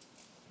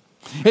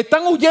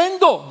 Están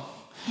huyendo.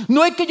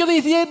 No es que ellos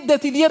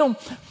decidieron,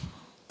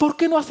 ¿por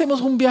qué no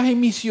hacemos un viaje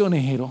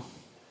misionero?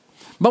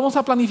 Vamos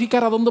a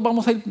planificar a dónde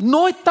vamos a ir.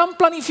 No están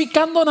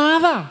planificando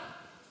nada.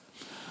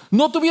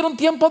 No tuvieron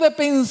tiempo de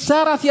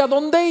pensar hacia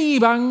dónde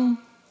iban.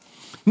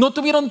 No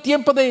tuvieron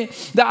tiempo de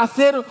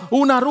hacer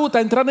una ruta,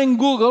 entrar en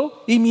Google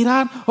y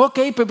mirar, ok,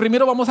 pues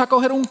primero vamos a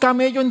coger un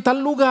camello en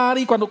tal lugar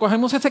y cuando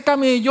cogemos ese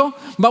camello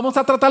vamos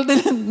a tratar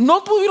de...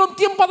 No tuvieron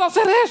tiempo de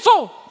hacer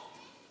eso.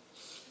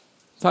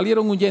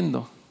 Salieron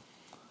huyendo,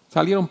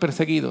 salieron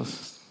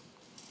perseguidos,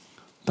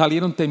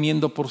 salieron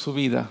temiendo por su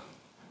vida.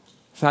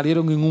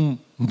 Salieron en un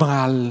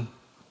mal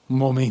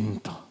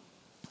momento.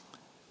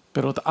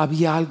 Pero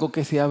había algo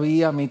que se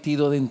había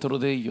metido dentro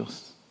de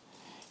ellos.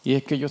 Y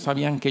es que ellos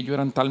sabían que ellos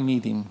eran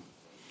talmidim.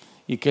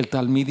 Y que el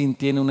talmidim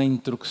tiene una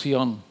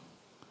instrucción.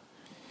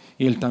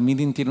 Y el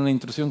talmidim tiene una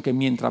instrucción que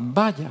mientras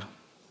vaya,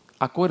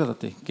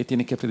 acuérdate que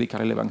tienes que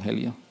predicar el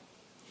evangelio.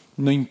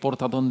 No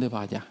importa dónde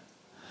vaya.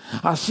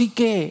 Así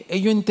que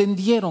ellos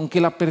entendieron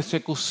que la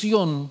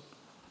persecución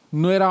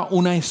no era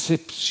una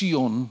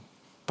excepción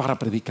para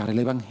predicar el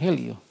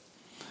evangelio,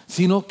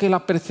 sino que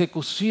la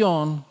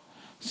persecución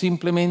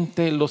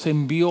simplemente los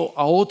envió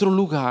a otro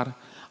lugar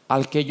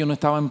al que ellos no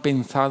estaban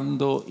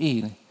pensando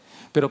ir,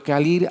 pero que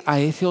al ir a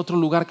ese otro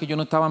lugar que ellos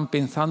no estaban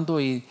pensando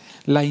ir,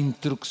 la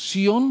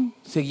instrucción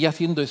seguía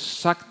siendo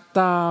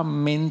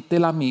exactamente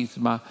la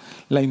misma.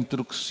 La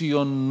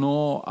instrucción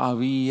no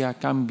había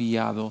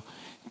cambiado.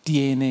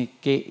 Tiene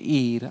que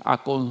ir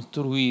a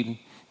construir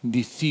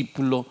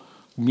discípulos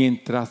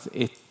mientras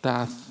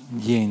estás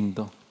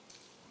yendo.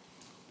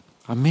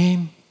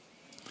 Amén.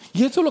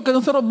 Y eso es lo que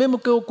nosotros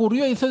vemos que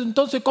ocurrió. Y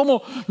entonces,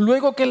 como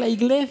luego que la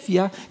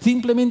iglesia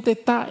simplemente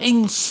está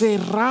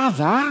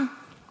encerrada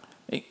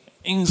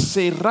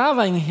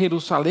en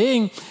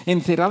Jerusalén,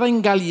 encerrada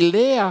en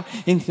Galilea,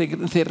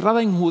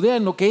 encerrada en Judea,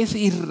 en lo que es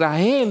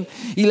Israel,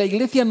 y la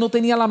iglesia no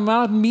tenía la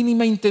más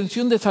mínima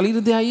intención de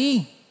salir de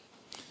ahí.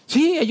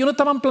 Sí, ellos no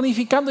estaban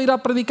planificando ir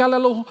a predicarle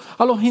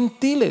a los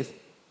gentiles.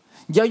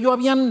 Ya ellos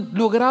habían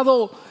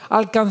logrado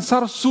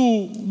alcanzar su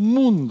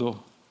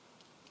mundo.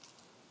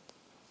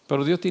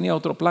 Pero Dios tenía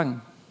otro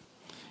plan.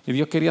 Y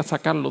Dios quería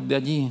sacarlos de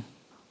allí.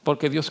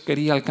 Porque Dios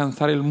quería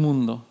alcanzar el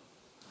mundo.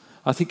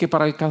 Así que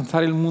para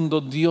alcanzar el mundo,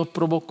 Dios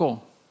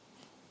provocó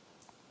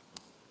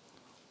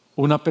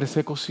una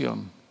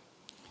persecución.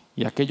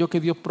 Y aquello que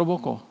Dios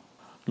provocó,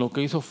 lo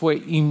que hizo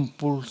fue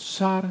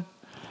impulsar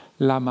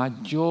la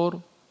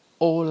mayor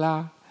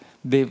ola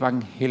de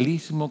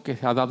evangelismo que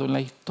se ha dado en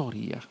la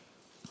historia.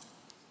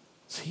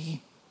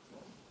 Sí.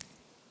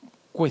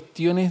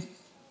 Cuestiones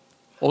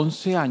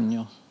 11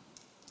 años.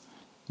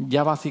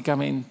 Ya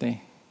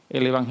básicamente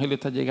el evangelio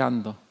está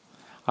llegando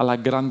a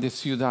las grandes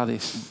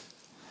ciudades.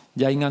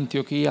 Ya en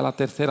Antioquía, la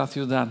tercera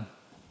ciudad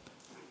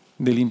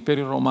del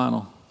Imperio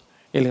Romano,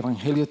 el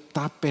evangelio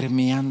está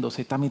permeando,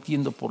 se está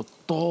metiendo por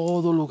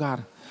todo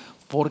lugar.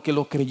 Porque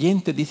los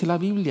creyentes, dice la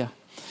Biblia,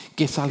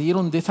 que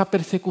salieron de esa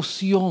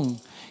persecución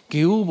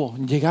que hubo,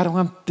 llegaron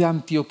ante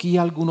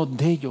Antioquía algunos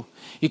de ellos.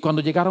 Y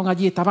cuando llegaron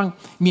allí,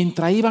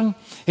 mientras iban,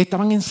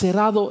 estaban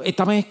encerrados,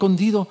 estaban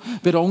escondidos,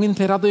 pero aún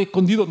encerrados y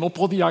escondidos no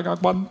podían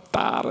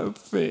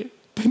aguantarse.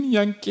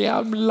 Tenían que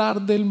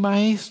hablar del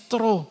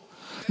Maestro.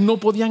 No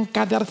podían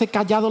quedarse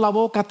callados la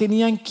boca,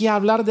 tenían que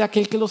hablar de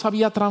aquel que los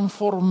había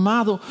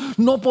transformado.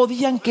 No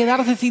podían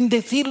quedarse sin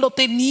decirlo,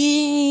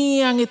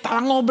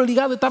 estaban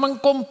obligados, estaban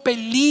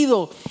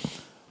compelidos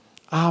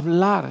a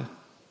hablar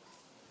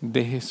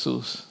de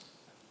Jesús,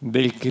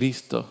 del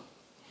Cristo,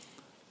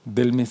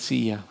 del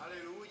Mesías,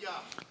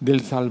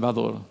 del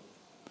Salvador,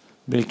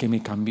 del que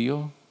me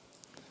cambió,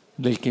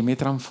 del que me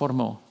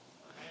transformó,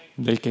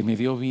 del que me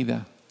dio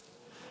vida,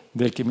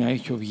 del que me ha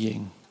hecho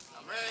bien.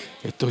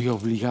 Estoy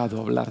obligado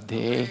a hablar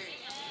de Él.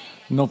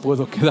 No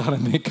puedo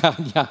quedarme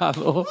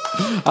callado.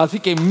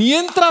 Así que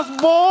mientras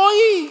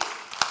voy,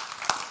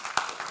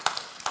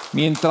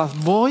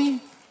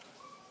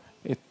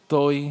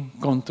 estoy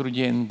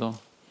construyendo,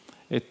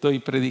 estoy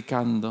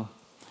predicando,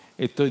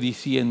 estoy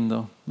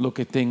diciendo lo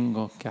que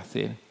tengo que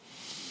hacer.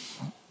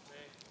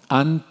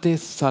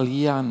 Antes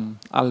salían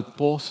al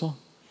pozo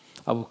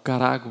a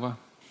buscar agua,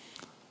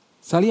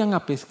 salían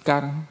a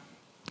pescar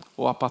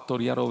o a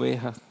pastorear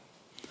ovejas.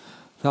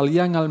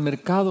 Salían al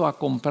mercado a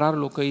comprar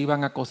lo que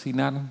iban a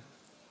cocinar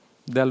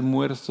de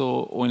almuerzo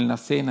o en la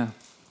cena.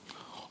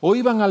 O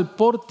iban al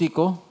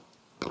pórtico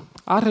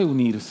a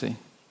reunirse.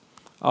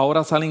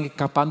 Ahora salen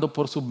escapando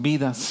por sus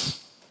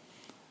vidas.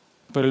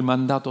 Pero el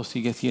mandato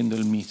sigue siendo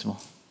el mismo.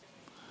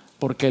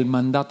 Porque el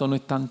mandato no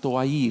es tanto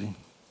a ir,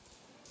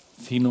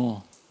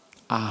 sino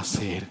a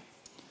hacer.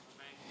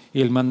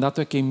 Y el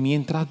mandato es que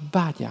mientras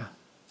vaya,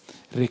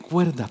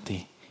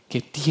 recuérdate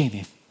que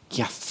tienes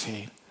que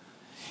hacer.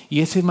 Y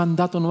ese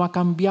mandato no ha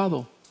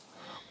cambiado,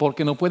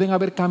 porque no pueden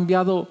haber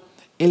cambiado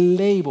el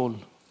label,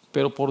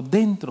 pero por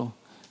dentro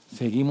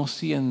seguimos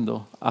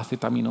siendo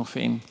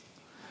acetaminofén.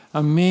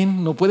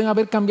 Amén. No pueden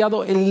haber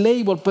cambiado el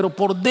label, pero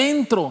por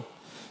dentro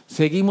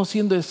seguimos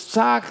siendo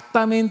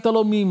exactamente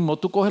lo mismo.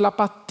 Tú coges la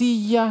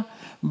pastilla,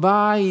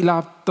 vas y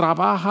la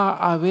trabajas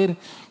a ver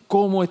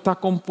cómo está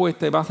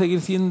compuesta y va a seguir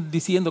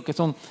diciendo que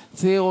son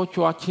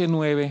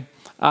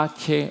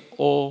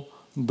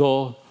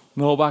C8H9HO2.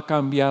 No va a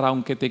cambiar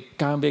aunque te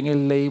cambien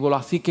el label.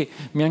 Así que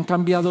me han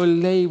cambiado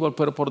el label,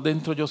 pero por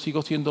dentro yo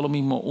sigo siendo lo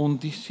mismo. Un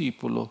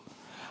discípulo.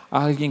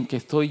 Alguien que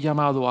estoy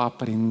llamado a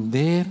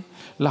aprender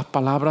las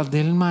palabras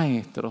del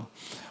Maestro.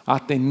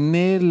 A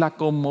tener la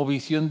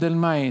cosmovisión del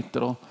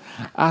Maestro.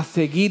 A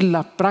seguir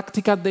las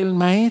prácticas del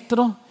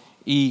Maestro.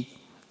 Y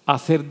a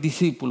ser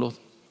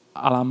discípulos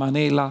a la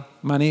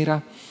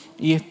manera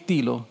y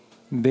estilo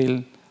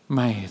del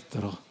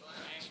Maestro.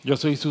 Yo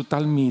soy su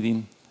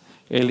talmidín.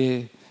 Él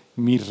es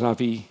mi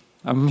rabí.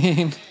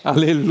 Amén.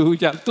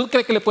 Aleluya. ¿Tú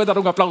crees que le puedes dar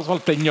un aplauso al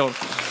Señor?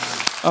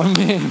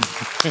 Amén.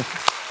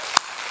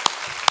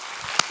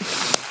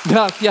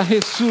 Gracias,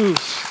 Jesús.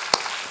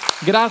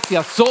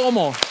 Gracias.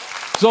 Somos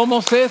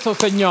eso,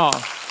 Señor.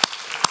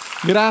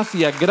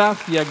 Gracias,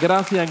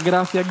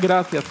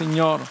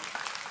 Señor.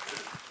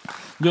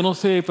 Yo no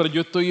sé, pero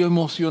yo estoy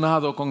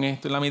emocionado con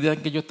esto. En la medida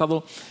en que yo he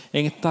estado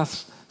en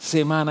estas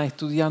semanas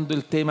estudiando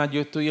el tema, yo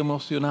estoy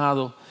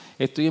emocionado.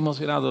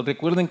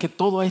 Recuerden que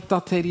toda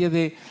esta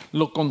serie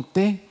lo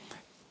conté,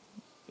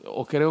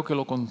 o creo que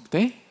lo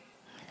conté.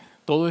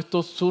 Todo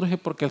esto surge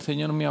porque el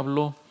Señor me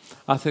habló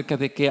acerca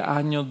de que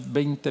año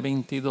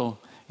 2022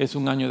 es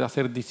un año de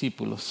hacer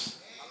discípulos.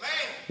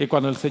 Y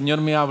cuando el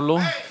Señor me habló,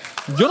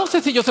 yo no sé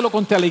si yo se lo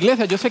conté a la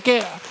iglesia. Yo sé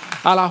que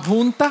a la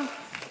junta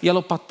y a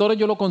los pastores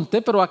yo lo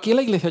conté, pero aquí en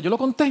la iglesia yo lo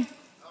conté.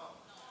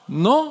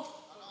 ¿No?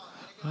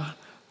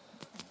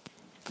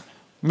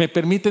 ¿Me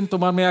permiten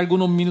tomarme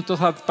algunos minutos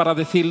para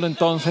decirlo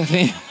entonces?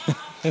 ¿Sí?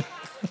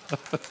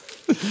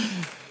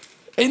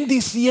 En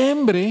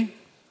diciembre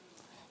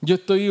yo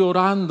estoy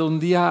orando un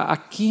día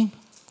aquí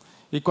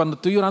y cuando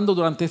estoy orando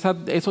durante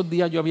esos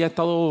días yo había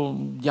estado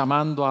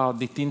llamando a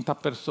distintas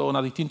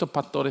personas, distintos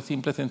pastores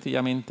simple y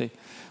sencillamente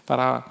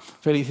para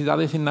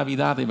felicidades en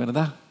Navidad,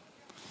 ¿verdad?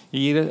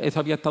 Y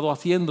eso había estado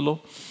haciéndolo.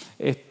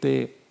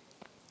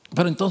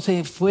 Pero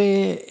entonces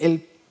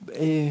fue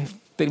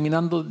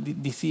terminando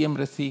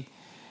diciembre, sí.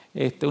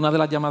 Una de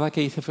las llamadas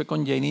que hice fue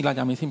con Jenny, la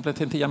llamé simple y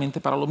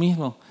sencillamente para lo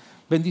mismo.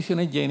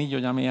 Bendiciones, Jenny. Yo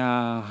llamé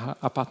a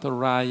Pastor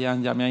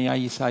Ryan, llamé a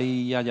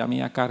Isaías,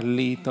 llamé a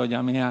Carlito,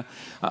 llamé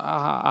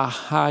a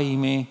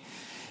Jaime.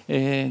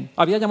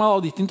 Había llamado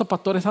a distintos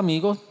pastores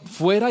amigos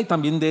fuera y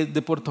también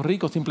de Puerto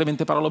Rico,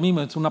 simplemente para lo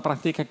mismo. Es una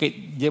práctica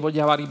que llevo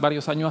ya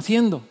varios años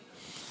haciendo.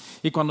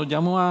 Y cuando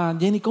llamo a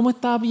Jenny, ¿cómo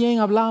está? Bien,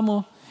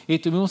 hablamos. Y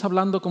estuvimos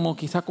hablando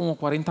quizá como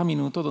 40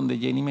 minutos, donde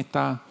Jenny me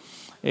está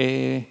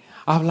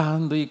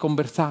hablando y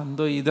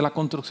conversando y de la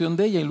construcción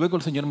de ella, y luego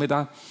el Señor me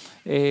da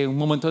un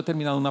momento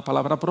determinado una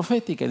palabra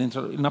profética,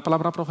 una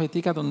palabra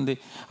profética donde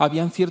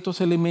habían ciertos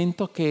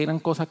elementos que eran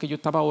cosas que yo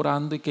estaba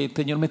orando y que el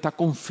Señor me está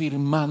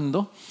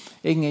confirmando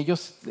en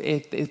ellos,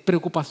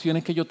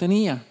 preocupaciones que yo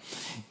tenía.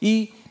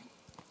 Y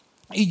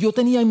yo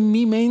tenía en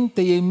mi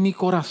mente y en mi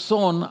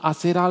corazón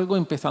hacer algo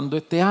empezando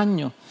este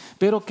año,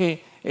 pero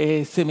que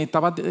se me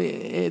estaba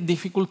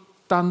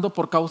dificultando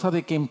por causa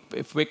de que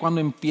fue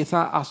cuando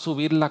empieza a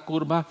subir la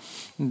curva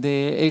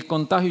del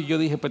contagio. Y yo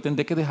dije, pues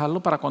tendré que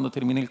dejarlo para cuando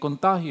termine el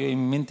contagio. En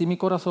mi mente y mi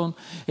corazón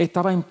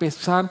estaba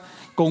empezar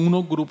con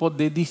unos grupos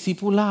de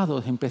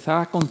discipulados,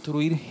 empezar a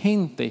construir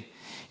gente.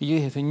 Y yo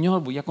dije,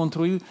 Señor, voy a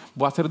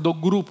hacer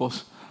 2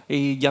 grupos.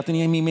 Y ya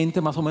tenía en mi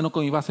mente más o menos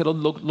cómo iba a ser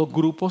los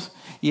grupos,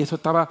 y eso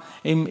estaba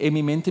en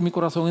mi mente y mi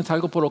corazón. Es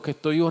algo por lo que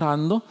estoy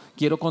orando.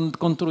 Quiero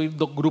construir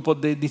 2 grupos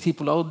de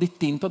discipulados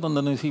distintos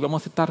donde nos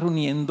íbamos a estar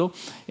reuniendo.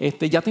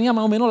 Ya tenía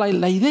más o menos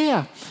la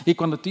idea, y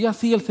cuando estoy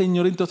así, el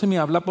Señor entonces me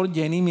habla por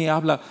Jenny y me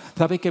habla,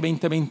 ¿sabe que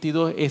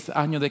 2022 es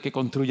año de que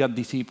construyas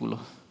discípulos?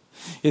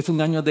 Es un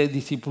año de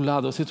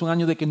discipulados, es un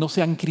año de que no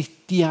sean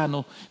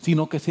cristianos,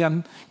 sino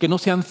que no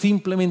sean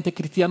simplemente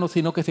cristianos,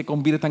 sino que se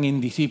conviertan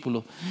en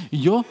discípulos. Y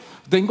yo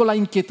tengo las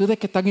inquietudes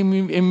que están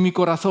en mi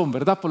corazón,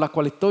 ¿verdad? Por las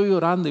cuales estoy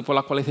orando y por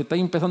las cuales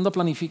estoy empezando a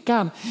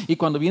planificar. Y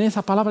cuando viene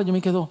esa palabra yo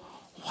me quedo,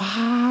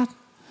 ¿what?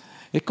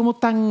 Es como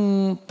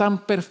tan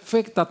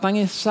perfecta, tan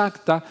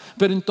exacta,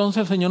 pero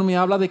entonces el Señor me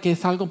habla de que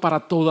es algo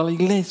para toda la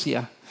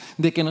iglesia,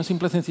 de que no es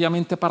simple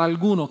sencillamente para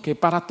algunos, que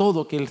para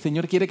todos, que el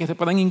Señor quiere que se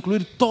puedan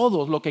incluir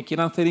todos los que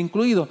quieran ser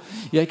incluidos.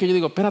 Y ahí que yo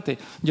digo, espérate,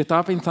 yo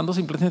estaba pensando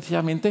simple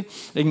sencillamente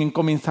en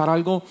comenzar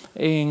algo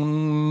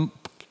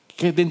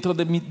que dentro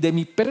de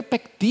mi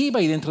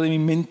perspectiva y dentro de mi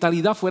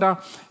mentalidad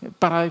fuera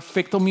para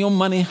efectos míos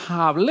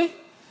manejable,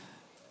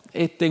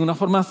 en una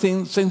forma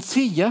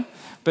sencilla.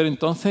 Pero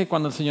entonces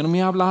cuando el Señor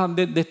me habla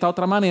de esta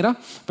otra manera,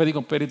 pues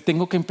digo, pero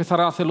tengo que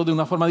empezar a hacerlo de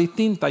una forma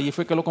distinta. Y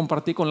fue que lo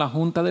compartí con la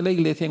junta de la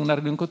iglesia en una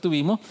reunión que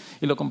tuvimos,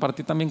 y lo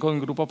compartí también con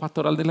el grupo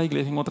pastoral de la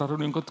iglesia en otra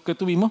reunión que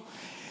tuvimos.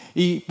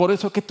 Y por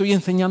eso es que estoy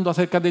enseñando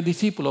acerca de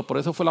discípulos. Por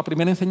eso fue la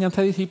primera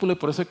enseñanza de discípulos, y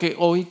por eso es que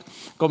hoy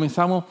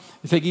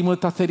seguimos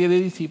esta serie de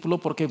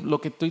discípulos, porque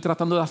lo que estoy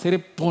tratando de hacer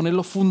es poner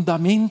los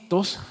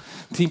fundamentos,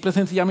 simple y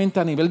sencillamente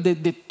a nivel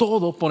de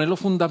todo, poner los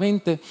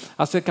fundamentos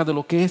acerca de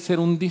lo que es ser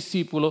un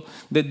discípulo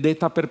desde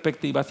esta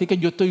perspectiva. Así que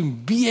yo estoy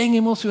bien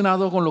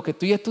emocionado con lo que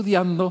estoy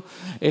estudiando.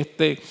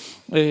 Estoy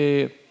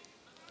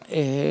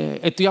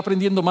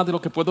aprendiendo más de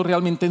lo que puedo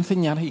realmente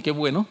enseñar, y qué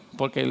bueno,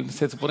 porque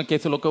se supone que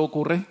eso es lo que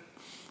ocurre,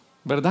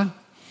 ¿verdad?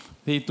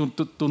 Y tú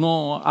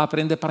no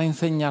aprendes para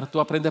enseñar,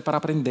 tú aprendes para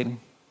aprender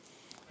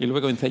y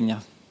luego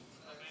enseñas.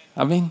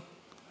 Amén.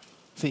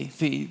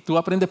 Sí, tú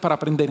aprendes para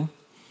aprender,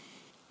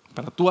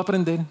 para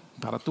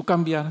tú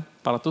cambiar,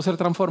 para tú ser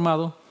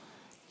transformado,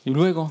 y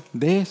luego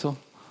de eso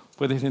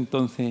puedes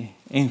entonces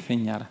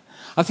enseñar.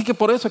 Así que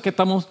por eso es que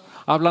estamos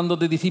hablando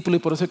de discípulos,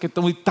 y por eso es que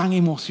estoy tan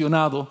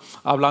emocionado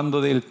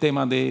hablando del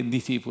tema de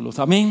discípulos.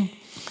 Amén.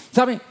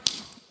 ¿Sabe?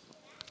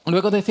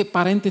 Luego de ese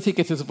paréntesis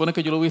que se supone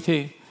que yo lo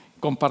hubiese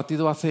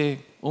compartido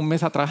hace un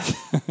mes atrás,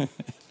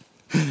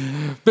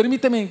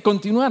 permíteme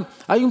continuar.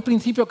 Hay un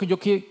principio que yo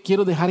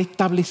quiero dejar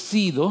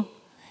establecido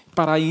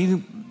para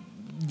ir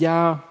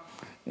ya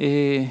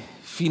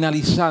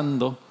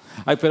finalizando.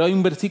 Pero hay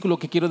un versículo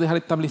que quiero dejar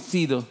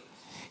establecido.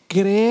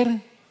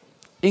 Creer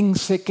en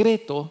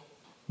secreto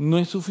no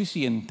es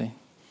suficiente.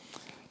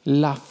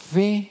 La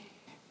fe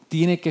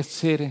tiene que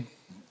ser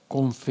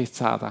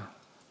confesada.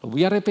 Lo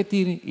voy a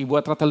repetir y voy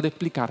a tratar de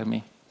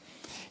explicarme.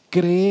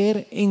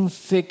 Creer en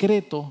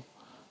secreto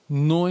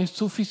no es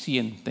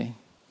suficiente.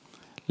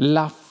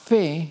 La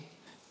fe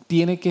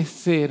tiene que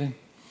ser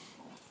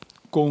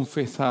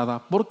confesada.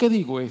 ¿Por qué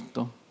digo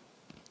esto?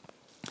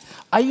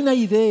 Hay una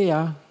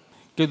idea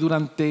que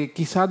durante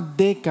quizás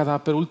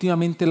décadas, pero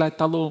últimamente la he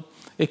estado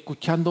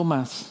escuchando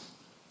más,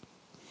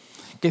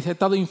 que se ha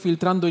estado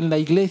infiltrando en la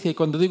iglesia. Y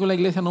cuando digo la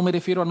iglesia no me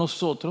refiero a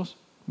nosotros,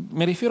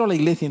 me refiero a la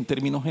iglesia en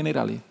términos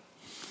generales.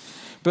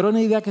 Pero hay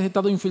una idea que se ha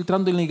estado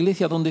infiltrando en la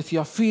iglesia donde se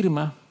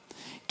afirma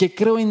que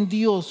creo en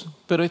Dios,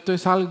 pero esto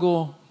es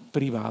algo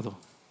privado.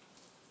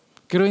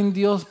 Creo en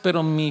Dios,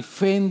 pero mi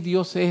fe en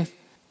Dios es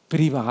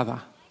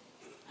privada.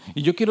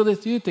 Y yo quiero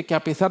decirte que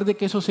a pesar de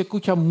que eso se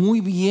escucha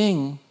muy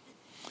bien,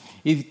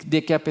 y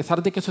de que a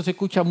pesar de que eso se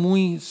escucha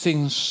muy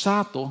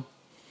sensato,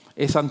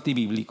 es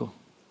antibíblico.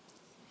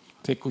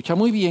 Se escucha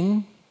muy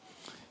bien,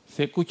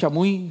 se escucha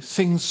muy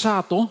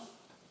sensato,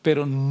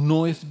 pero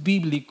no es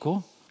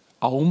bíblico.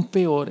 Aún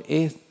peor,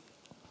 es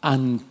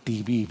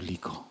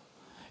antibíblico.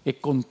 Es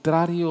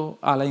contrario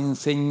a la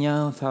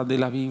enseñanza de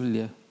la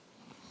Biblia.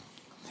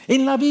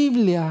 En la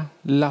Biblia,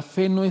 la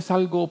fe no es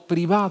algo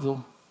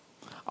privado,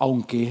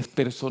 aunque es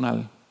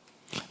personal.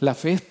 La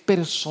fe es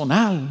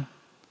personal,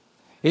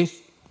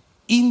 es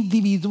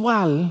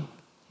individual,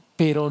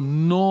 pero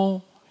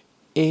no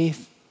es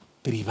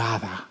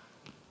privada.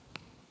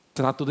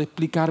 Trato de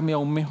explicarme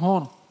aún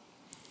mejor.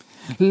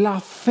 La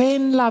fe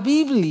en la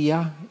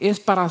Biblia es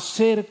para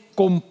ser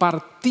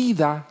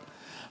compartida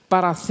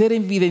para ser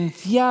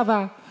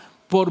evidenciada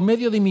por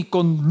medio de mi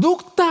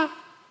conducta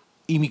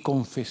y mi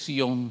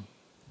confesión.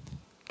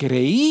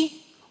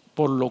 Creí,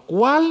 por lo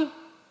cual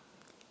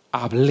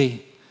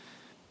hablé.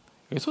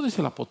 Eso dice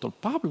el apóstol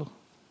Pablo.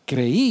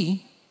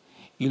 Creí,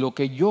 y lo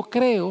que yo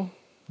creo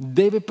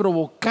debe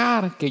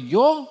provocar que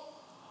yo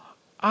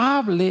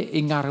hable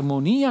en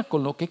armonía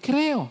con lo que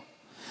creo.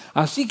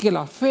 Así que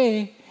la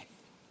fe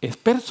es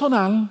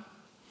personal,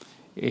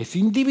 es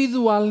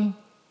individual,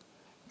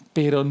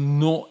 pero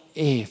no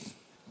es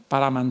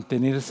para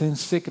mantenerse en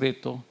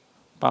secreto,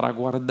 para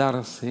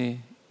guardarse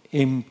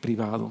en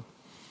privado.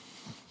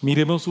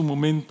 Miremos un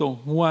momento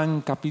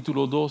Juan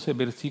capítulo 12,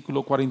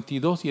 versículo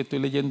 42, y estoy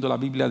leyendo la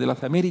Biblia de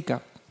las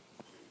Américas.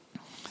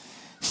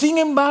 Sin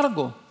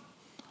embargo,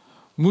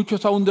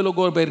 muchos aún de los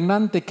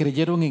gobernantes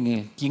creyeron en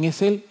Él. ¿Quién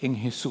es Él? En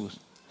Jesús.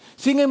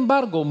 Sin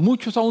embargo,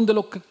 muchos aún de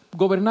los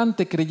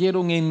gobernantes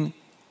creyeron en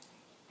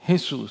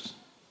Jesús.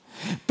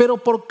 Pero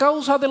por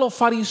causa de los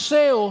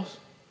fariseos,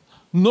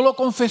 no lo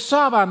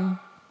confesaban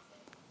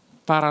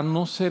para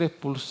no ser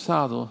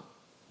expulsados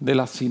de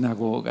las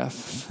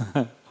sinagogas.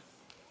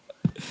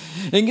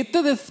 En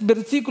este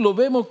versículo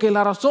vemos que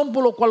la razón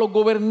por la cual los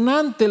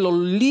gobernantes, los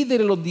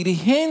líderes, los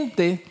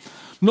dirigentes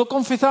no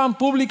confesaban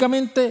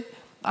públicamente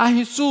a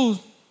Jesús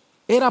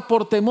era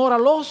por temor a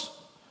los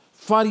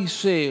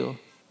fariseos.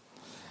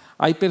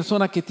 Hay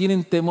personas que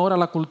tienen temor a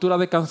la cultura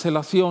de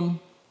cancelación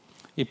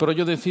y por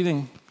ello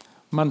deciden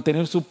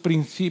mantener sus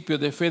principios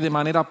de fe de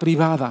manera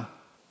privada.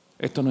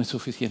 Esto no es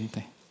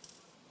suficiente.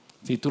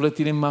 Si tú le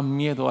tienes más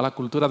miedo a la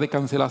cultura de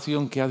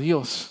cancelación que a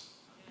Dios,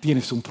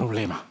 tienes un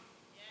problema.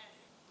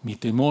 Mi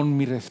temor,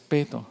 mi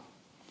respeto,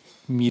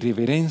 mi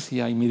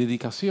reverencia y mi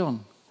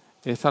dedicación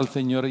es al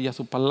Señor y a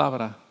su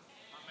palabra,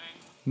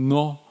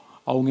 no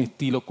a un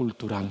estilo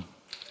cultural.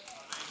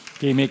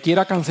 Que me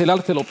quiera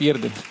cancelar se lo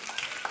pierde.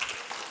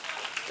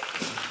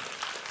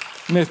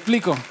 ¿Me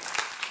explico?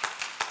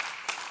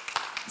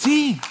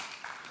 Sí,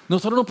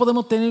 nosotros no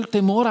podemos tener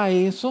temor a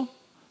eso.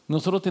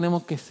 Nosotros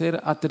tenemos que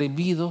ser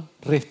atrevidos,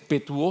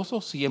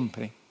 respetuosos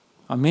siempre.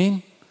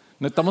 Amén.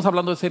 No estamos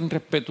hablando de ser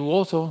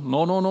irrespetuosos.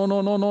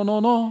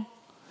 No.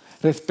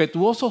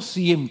 Respetuosos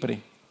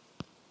siempre.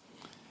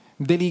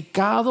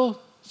 Delicados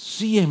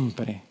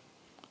siempre.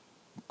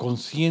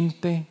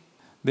 Consciente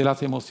de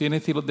las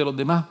emociones y de los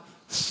demás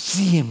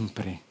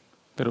siempre.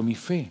 Pero mi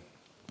fe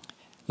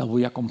la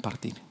voy a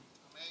compartir.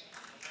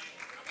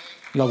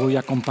 La voy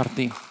a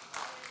compartir.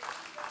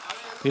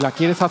 Si la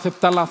quieres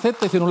aceptar, la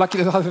aceptes. Si no la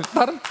quieres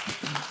aceptar,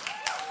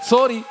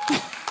 sorry.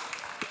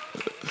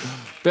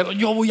 Pero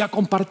yo voy a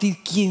compartir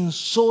quién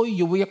soy,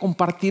 yo voy a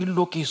compartir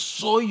lo que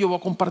soy, yo voy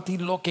a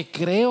compartir lo que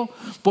creo,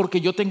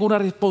 porque yo tengo una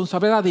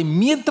responsabilidad de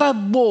mientras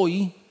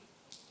voy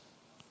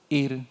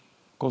ir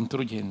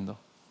construyendo.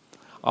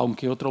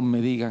 Aunque otros me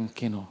digan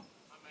que no.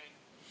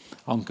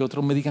 Aunque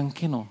otros me digan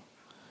que no.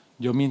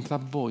 Yo mientras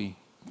voy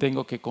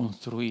tengo que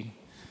construir.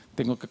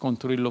 Tengo que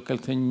construir lo que el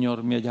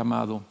Señor me ha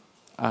llamado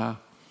a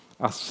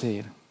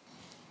hacer.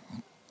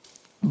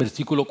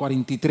 Versículo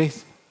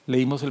 43.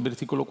 Leímos el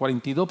versículo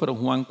 42, pero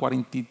Juan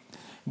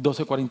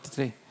 12,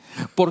 43.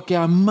 Porque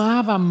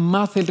amaban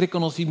más el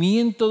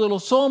reconocimiento de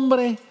los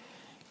hombres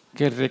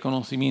que el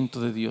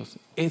reconocimiento de Dios.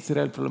 Ese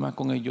era el problema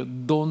con ellos.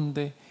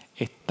 ¿Dónde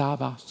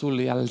estaba su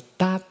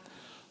lealtad?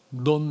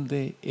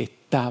 ¿Dónde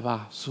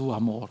estaba su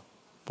amor?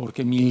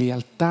 Porque mi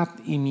lealtad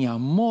y mi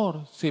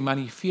amor se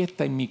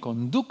manifiesta en mi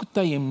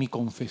conducta y en mi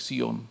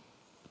confesión.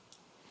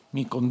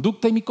 Mi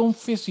conducta y mi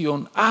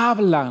confesión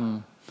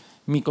hablan.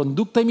 Mi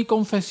conducta y mi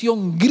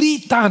confesión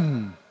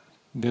gritan.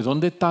 ¿De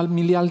dónde está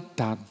mi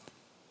lealtad?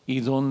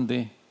 ¿Y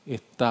dónde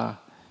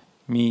está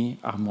mi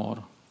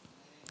amor?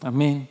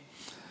 Amén.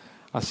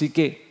 Así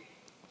que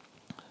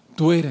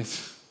tú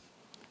eres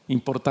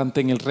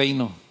importante en el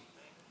reino.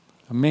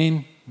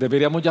 Amén.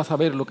 Deberíamos ya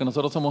saber lo que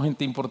nosotros somos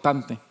gente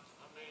importante.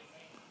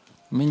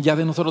 Amén. Ya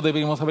de nosotros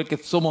deberíamos saber que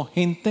somos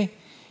gente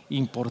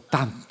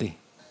importante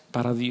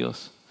para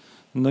Dios.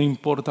 No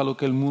importa lo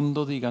que el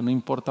mundo diga, no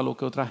importa lo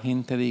que otra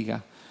gente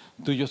diga.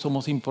 Tú y yo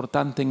somos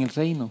importantes en el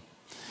reino.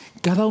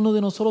 Cada uno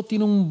de nosotros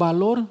tiene un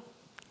valor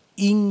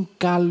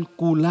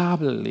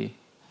incalculable.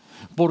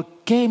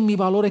 ¿Por qué mi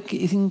valor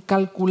es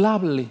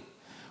incalculable?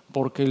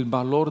 Porque el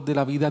valor de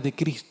la vida de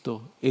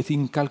Cristo es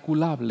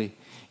incalculable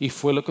y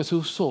fue lo que se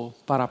usó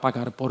para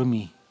pagar por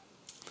mí.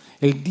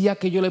 El día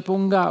que yo le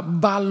ponga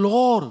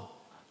valor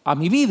a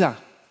mi vida,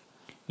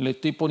 le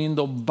estoy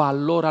poniendo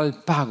valor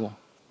al pago.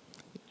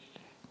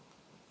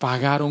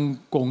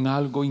 Pagaron con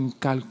algo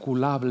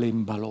incalculable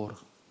en valor.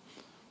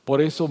 Por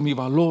eso mi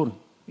valor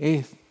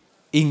es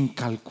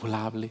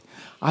incalculable.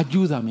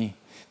 Ayúdame.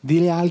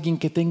 Dile a alguien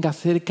que tenga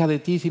cerca de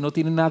ti. Si no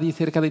tiene nadie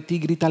cerca de ti,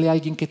 grítale a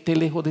alguien que esté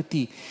lejos de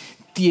ti.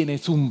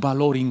 Tienes un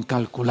valor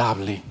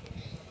incalculable.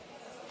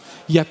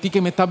 Y a ti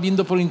que me estás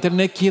viendo por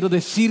internet, quiero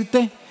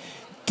decirte,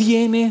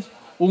 tienes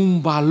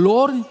un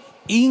valor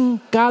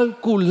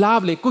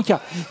incalculable.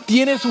 Escucha,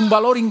 tienes un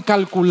valor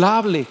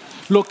incalculable.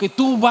 Lo que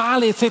tú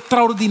vales es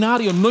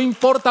extraordinario. No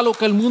importa lo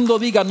que el mundo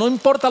diga, no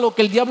importa lo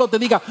que el diablo te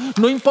diga,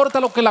 no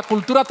importa lo que la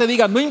cultura te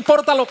diga, no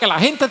importa lo que la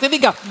gente te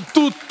diga.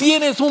 Tú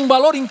tienes un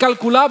valor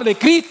incalculable.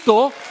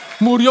 Cristo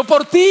murió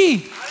por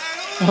ti.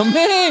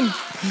 Amén.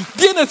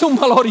 Tienes un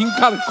valor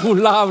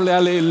incalculable.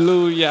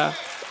 Aleluya.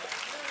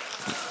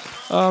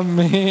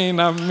 Amén,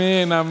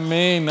 amén,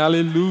 amén.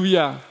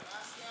 Aleluya.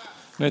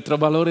 Nuestro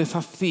valor es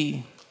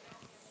así.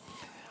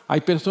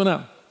 Hay personas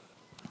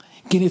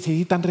que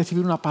necesitan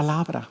recibir una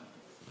palabra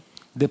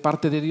de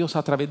parte de Dios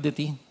a través de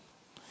ti.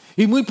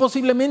 Y muy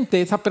posiblemente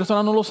esas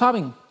personas no lo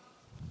saben.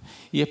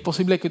 Y es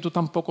posible que tú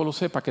tampoco lo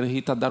sepas, que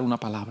necesitas dar una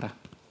palabra.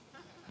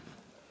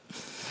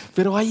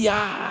 Pero hay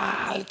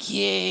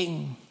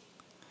alguien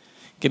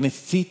que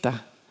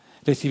necesita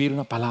recibir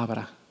una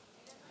palabra.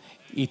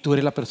 Y tú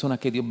eres la persona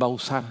que Dios va a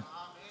usar.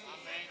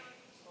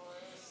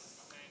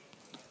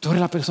 Tú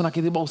eres la persona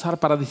que Dios va a usar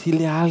para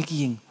decirle a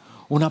alguien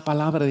una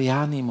palabra de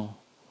ánimo,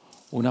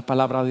 una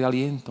palabra de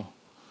aliento,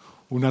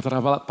 una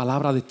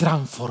palabra de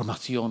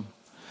transformación.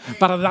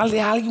 Para darle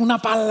a alguien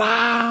una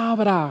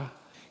palabra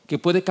que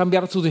puede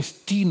cambiar su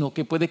destino,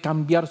 que puede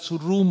cambiar su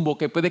rumbo,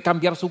 que puede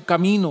cambiar su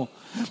camino.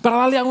 Para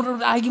darle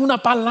a alguien una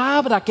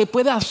palabra que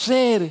puede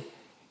hacer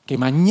que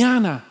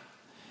mañana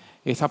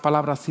esa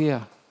palabra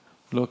sea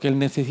lo que él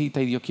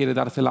necesita y Dios quiere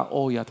dársela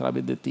hoy a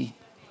través de ti.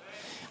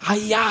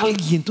 Hay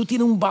alguien, tú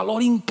tienes un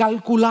valor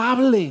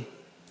incalculable,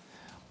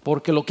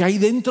 porque lo que hay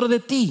dentro de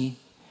ti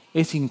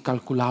es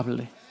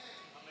incalculable.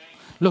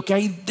 Lo que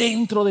hay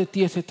dentro de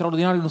ti es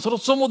extraordinario.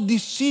 Nosotros somos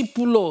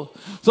discípulos,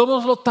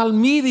 somos los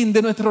talmidim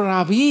de nuestro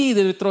Rabí,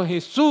 de nuestro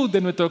Jesús, de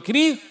nuestro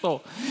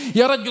Cristo.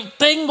 Y ahora yo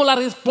tengo la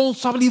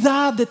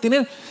responsabilidad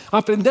de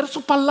aprender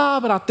su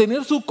palabra,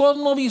 tener su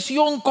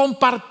cosmovisión,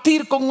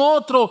 compartir con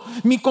otros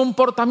mi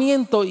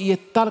comportamiento y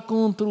estar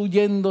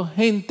construyendo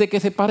gente que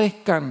se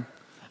parezcan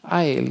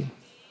a Él.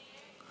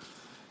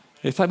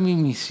 Esa es mi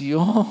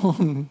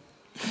misión.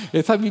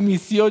 Esa es mi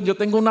misión. Yo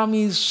tengo una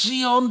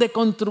misión de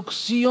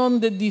construcción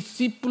de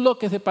discípulos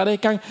que se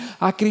parezcan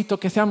a Cristo,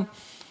 que sean,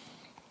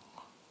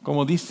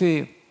 como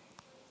dice,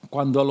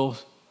 cuando a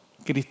los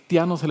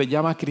cristianos se les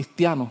llama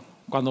cristianos,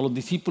 cuando a los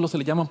discípulos se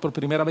les llaman por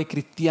primera vez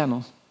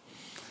cristianos,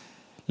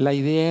 la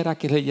idea era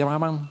que se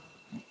llamaban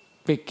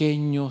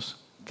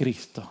pequeños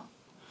Cristo.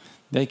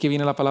 De ahí que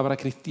viene la palabra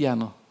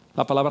cristiano.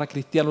 La palabra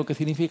cristiano, que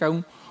significa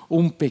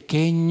un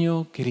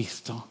pequeño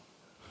Cristo.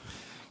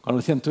 Cuando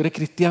decían, tú eres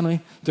cristiano,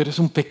 tú eres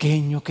un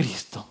pequeño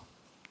Cristo.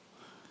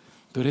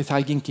 Tú eres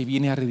alguien que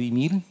viene a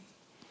redimir.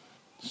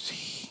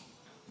 Sí.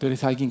 Tú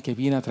eres alguien que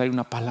viene a traer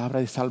una palabra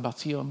de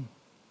salvación.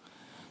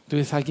 Tú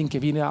eres alguien que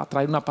viene a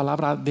traer una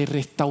palabra de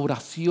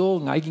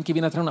restauración. Alguien que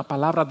viene a traer una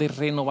palabra de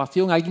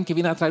renovación. Alguien que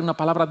viene a traer una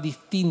palabra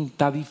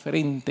distinta,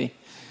 diferente.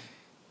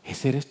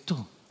 Ese eres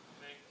tú.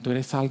 Tú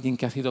eres alguien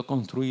que ha sido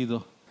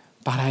construido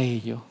para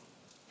ello.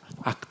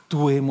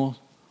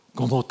 Actuemos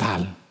como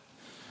tal.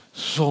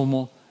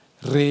 Somos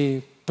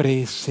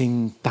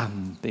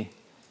representante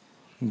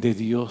de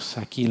Dios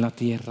aquí en la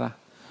tierra.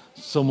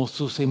 Somos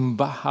sus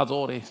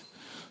embajadores.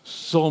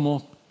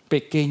 Somos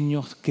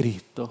pequeños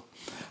Cristo.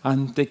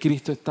 Ante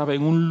Cristo estaba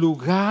en un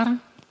lugar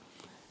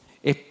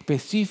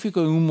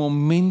específico, en un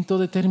momento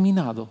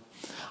determinado.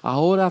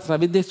 Ahora, a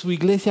través de su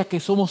iglesia, que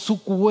somos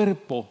su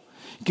cuerpo,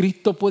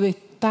 Cristo puede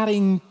estar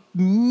en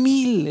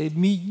miles,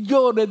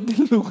 millones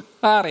de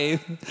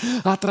lugares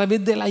a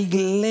través de la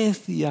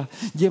iglesia,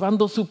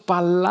 llevando su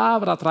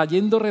palabra,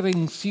 trayendo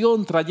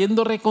redención,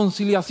 trayendo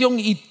reconciliación.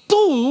 Y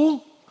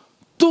tú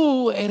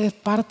eres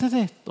parte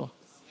de esto.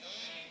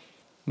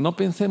 No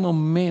pensemos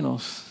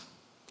menos.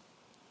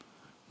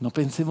 No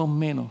pensemos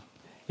menos.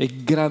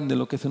 Es grande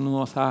lo que se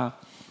nos ha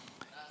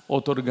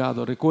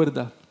otorgado.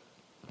 Recuerda,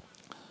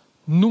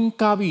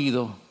 nunca ha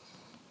habido,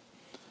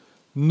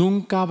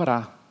 nunca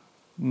habrá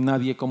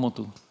nadie como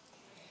tú.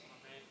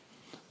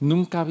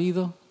 Nunca ha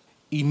habido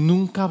y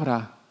nunca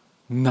habrá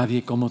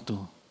nadie como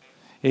tú.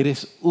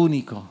 Eres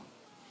único,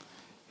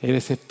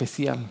 eres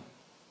especial.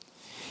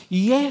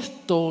 Y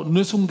esto no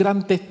es un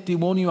gran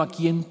testimonio a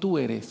quién tú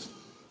eres.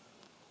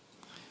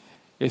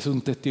 Es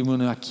un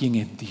testimonio a quién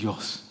es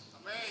Dios,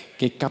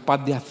 que es capaz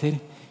de hacer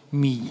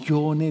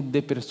millones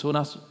de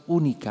personas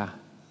únicas,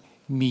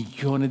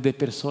 millones de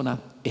personas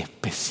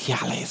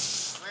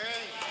especiales.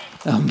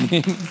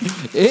 Amén.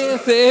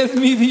 Ese es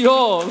mi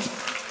Dios.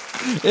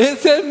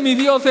 Ese es mi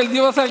Dios, el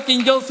Dios al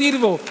quien yo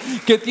sirvo,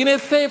 que tiene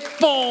ese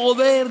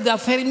poder de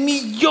hacer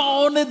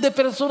millones de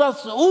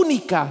personas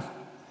únicas.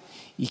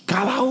 Y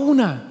cada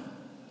una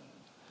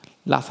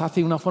las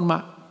hace de una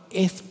forma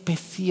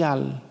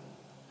especial.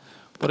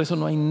 Por eso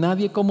no hay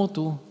nadie como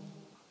tú,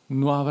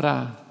 no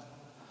habrá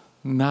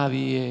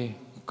nadie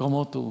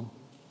como tú.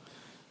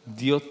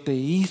 Dios te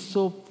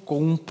hizo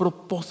con un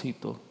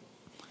propósito.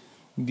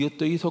 Dios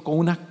te hizo con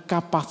unas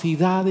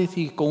capacidades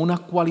y con unas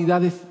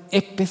cualidades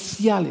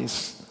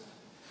especiales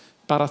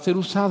para ser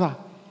usada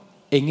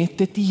en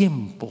este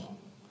tiempo,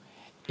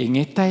 en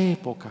esta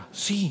época.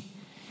 Sí,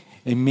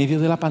 en medio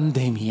de la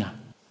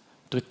pandemia.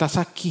 Tú estás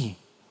aquí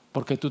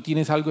porque tú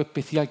tienes algo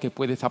especial que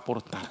puedes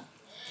aportar.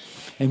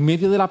 En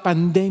medio de la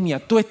pandemia,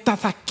 tú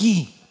estás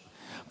aquí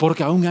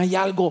porque aún hay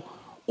algo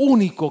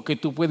único que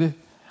tú puedes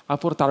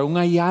aportar. Aún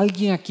hay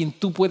alguien a quien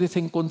tú puedes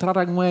encontrar,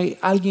 aún hay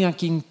alguien a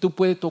quien tú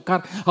puedes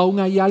tocar, aún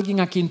hay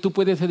alguien a quien tú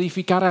puedes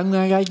edificar, aún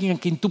hay alguien a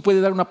quien tú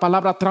puedes dar una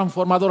palabra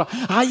transformadora.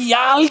 Hay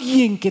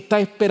alguien que está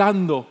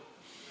esperando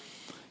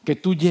que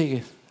tú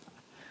llegues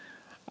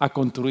a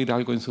construir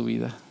algo en su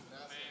vida.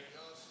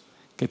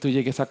 Que tú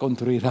llegues a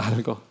construir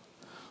algo.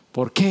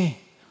 ¿Por qué?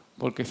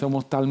 Porque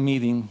somos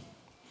talmidim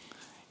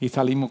y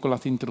salimos con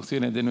las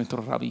instrucciones de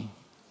nuestro rabí.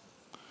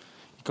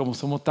 Y como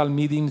somos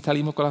talmidim y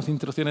salimos con las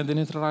instrucciones de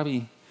nuestro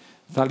rabí,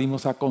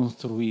 salimos a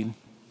construir.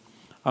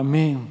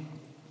 Amén.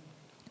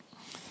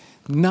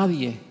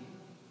 Nadie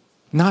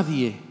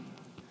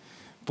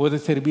puede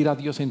servir a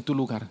Dios en tu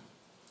lugar.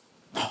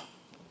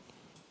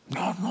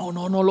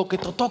 No, lo que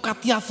te toca a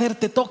ti hacer,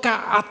 te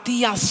toca a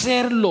ti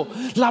hacerlo.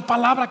 La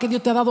palabra que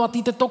Dios te ha dado a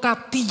ti, te toca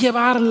a ti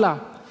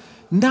llevarla.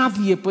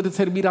 Nadie puede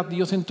servir a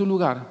Dios en tu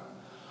lugar.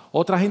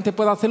 Otra gente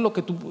puede hacer lo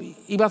que tú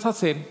ibas a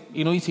hacer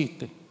y no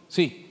hiciste.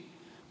 Sí,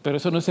 pero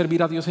eso no es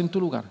servir a Dios en tu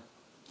lugar.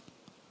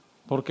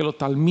 Porque los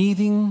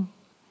talmidim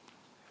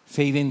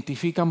se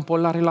identifican por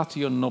la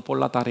relación, no por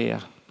la tarea.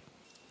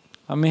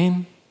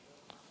 Amén.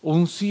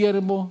 Un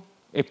siervo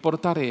es por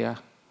tarea,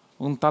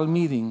 un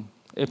talmidim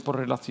es por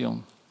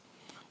relación.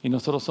 Y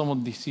nosotros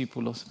somos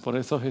discípulos. Por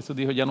eso Jesús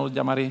dijo, ya no los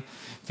llamaré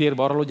siervos,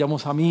 ahora los llamo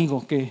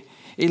amigos, que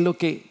es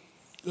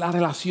la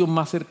relación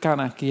más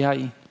cercana que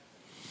hay.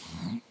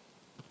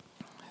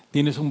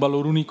 Tienes un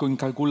valor único,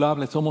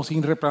 incalculable, somos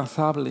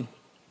irreemplazables.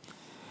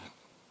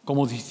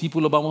 Como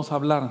discípulos vamos a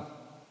hablar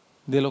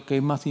de lo que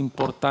es más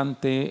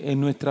importante en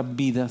nuestras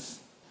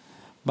vidas.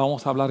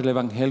 Vamos a hablar del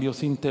Evangelio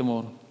sin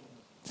temor,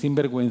 sin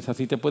vergüenza.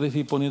 Si te puedes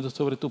ir poniendo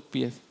sobre tus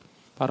pies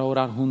para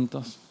orar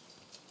juntos.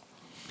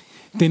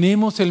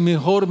 Tenemos el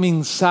mejor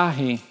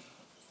mensaje.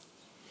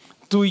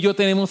 Tú y yo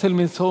tenemos el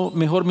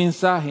mejor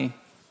mensaje.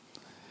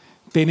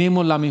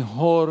 Tenemos la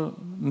mejor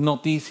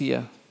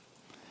noticia.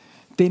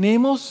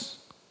 Tenemos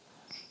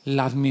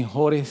las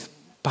mejores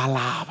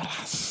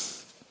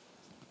palabras.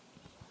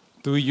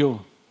 Tú y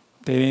yo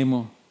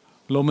tenemos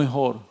lo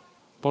mejor,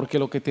 porque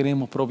lo que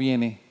tenemos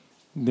proviene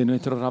de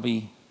nuestro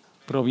rabí,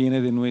 proviene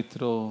de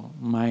nuestro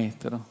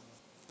maestro.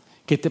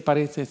 ¿Qué te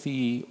parece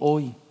si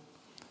hoy,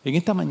 en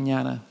esta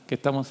mañana que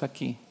estamos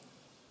aquí,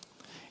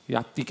 y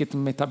a ti que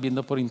me estás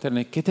viendo por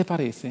internet, qué te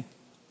parece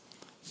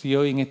si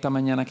hoy en esta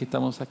mañana que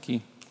estamos aquí,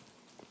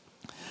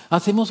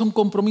 hacemos un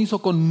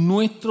compromiso con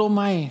nuestro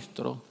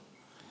maestro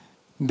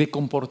de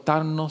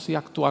comportarnos y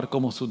actuar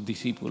como sus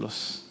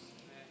discípulos?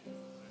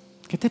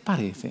 ¿Qué te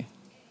parece?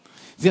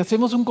 Si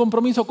hacemos un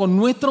compromiso con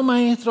nuestro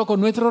maestro,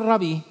 con nuestro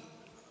rabí,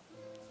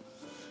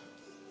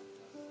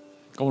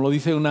 como lo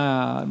dice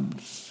una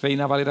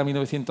Reina Valera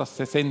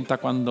 1960,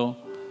 cuando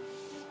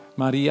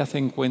María se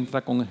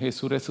encuentra con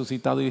Jesús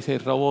resucitado y dice,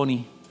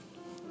 Raboni.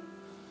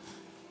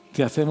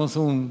 Si hacemos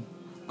un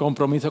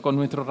compromiso con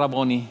nuestro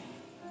Raboni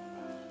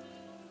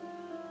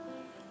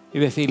y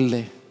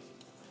decirle,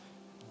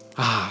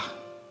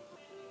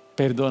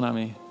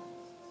 perdóname,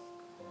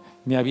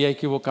 me había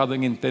equivocado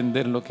en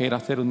entender lo que era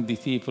ser un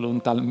discípulo,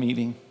 un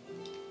talmidim,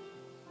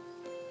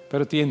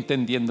 pero estoy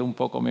entendiendo un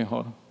poco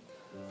mejor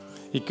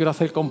y quiero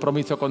hacer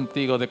compromiso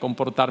contigo de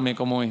comportarme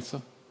como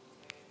eso.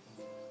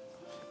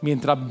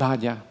 Mientras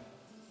vaya,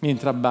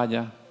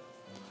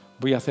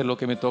 voy a hacer lo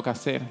que me toca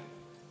hacer.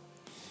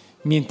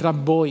 Mientras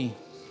voy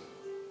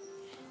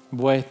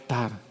a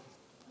estar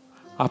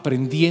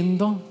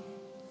aprendiendo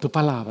tu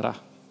palabra,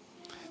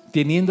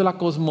 teniendo la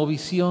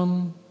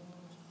cosmovisión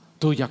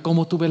tuya,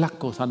 cómo tú ves las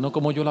cosas, no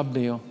como yo las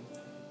veo.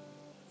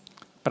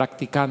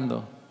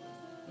 Practicando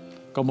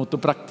como tú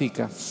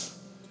practicas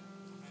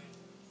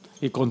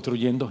y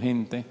construyendo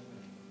gente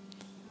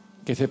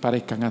que se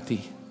parezcan a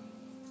ti.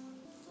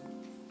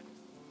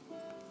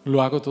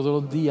 Lo hago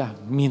todos los días.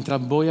 Mientras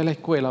voy a la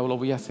escuela lo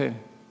voy a hacer.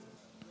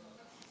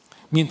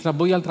 Mientras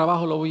voy al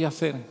trabajo lo voy a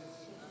hacer.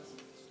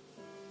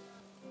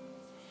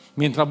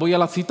 Mientras voy a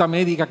la cita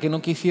médica que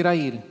no quisiera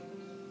ir,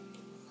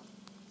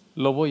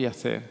 lo voy a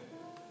hacer.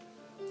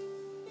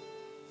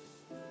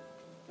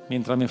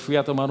 Mientras me fui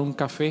a tomar un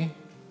café,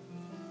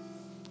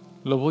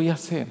 lo voy a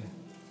hacer.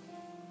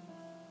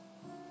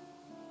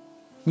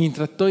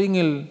 Mientras estoy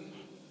en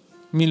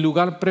mi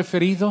lugar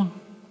preferido,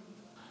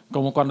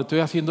 como cuando estoy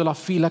haciendo la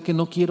fila que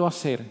no quiero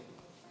hacer,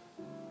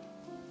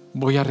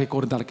 voy a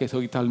recordar que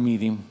soy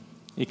talmidim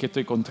y que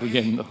estoy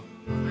construyendo.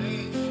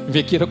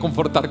 Me quiero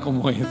comportar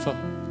como eso.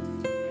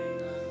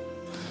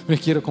 Me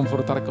quiero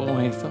comportar como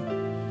eso.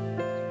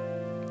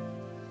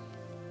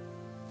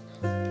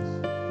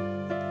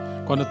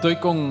 Cuando estoy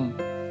con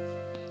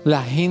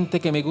la gente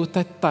que me gusta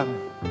estar,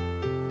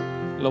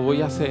 lo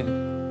voy a hacer.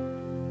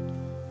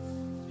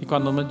 Y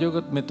cuando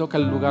me toca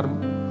el lugar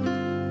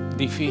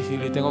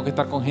difícil y tengo que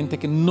estar con gente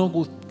que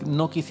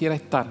no quisiera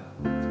estar,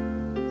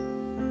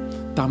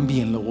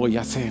 también lo voy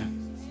a hacer.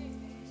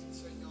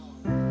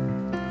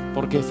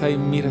 Porque esa es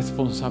mi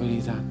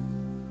responsabilidad.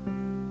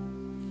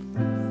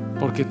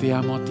 Porque te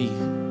amo a ti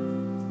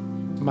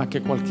más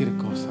que cualquier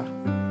cosa.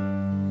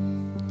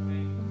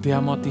 Te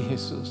amo a ti,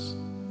 Jesús.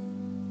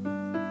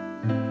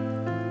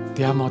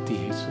 Te amo a ti,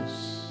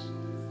 Jesús.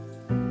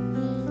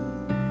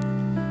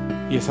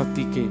 Y es a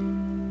ti que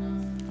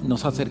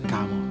nos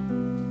acercamos,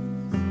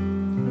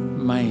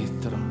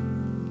 Maestro.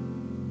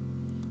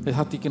 Es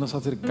a ti que nos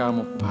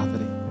acercamos,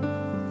 Padre.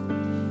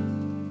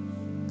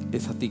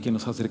 Es a ti que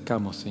nos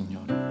acercamos,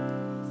 Señor.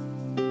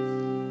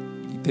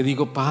 Y te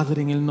digo,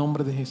 Padre, en el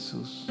nombre de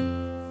Jesús,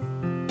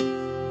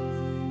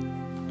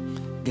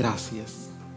 gracias.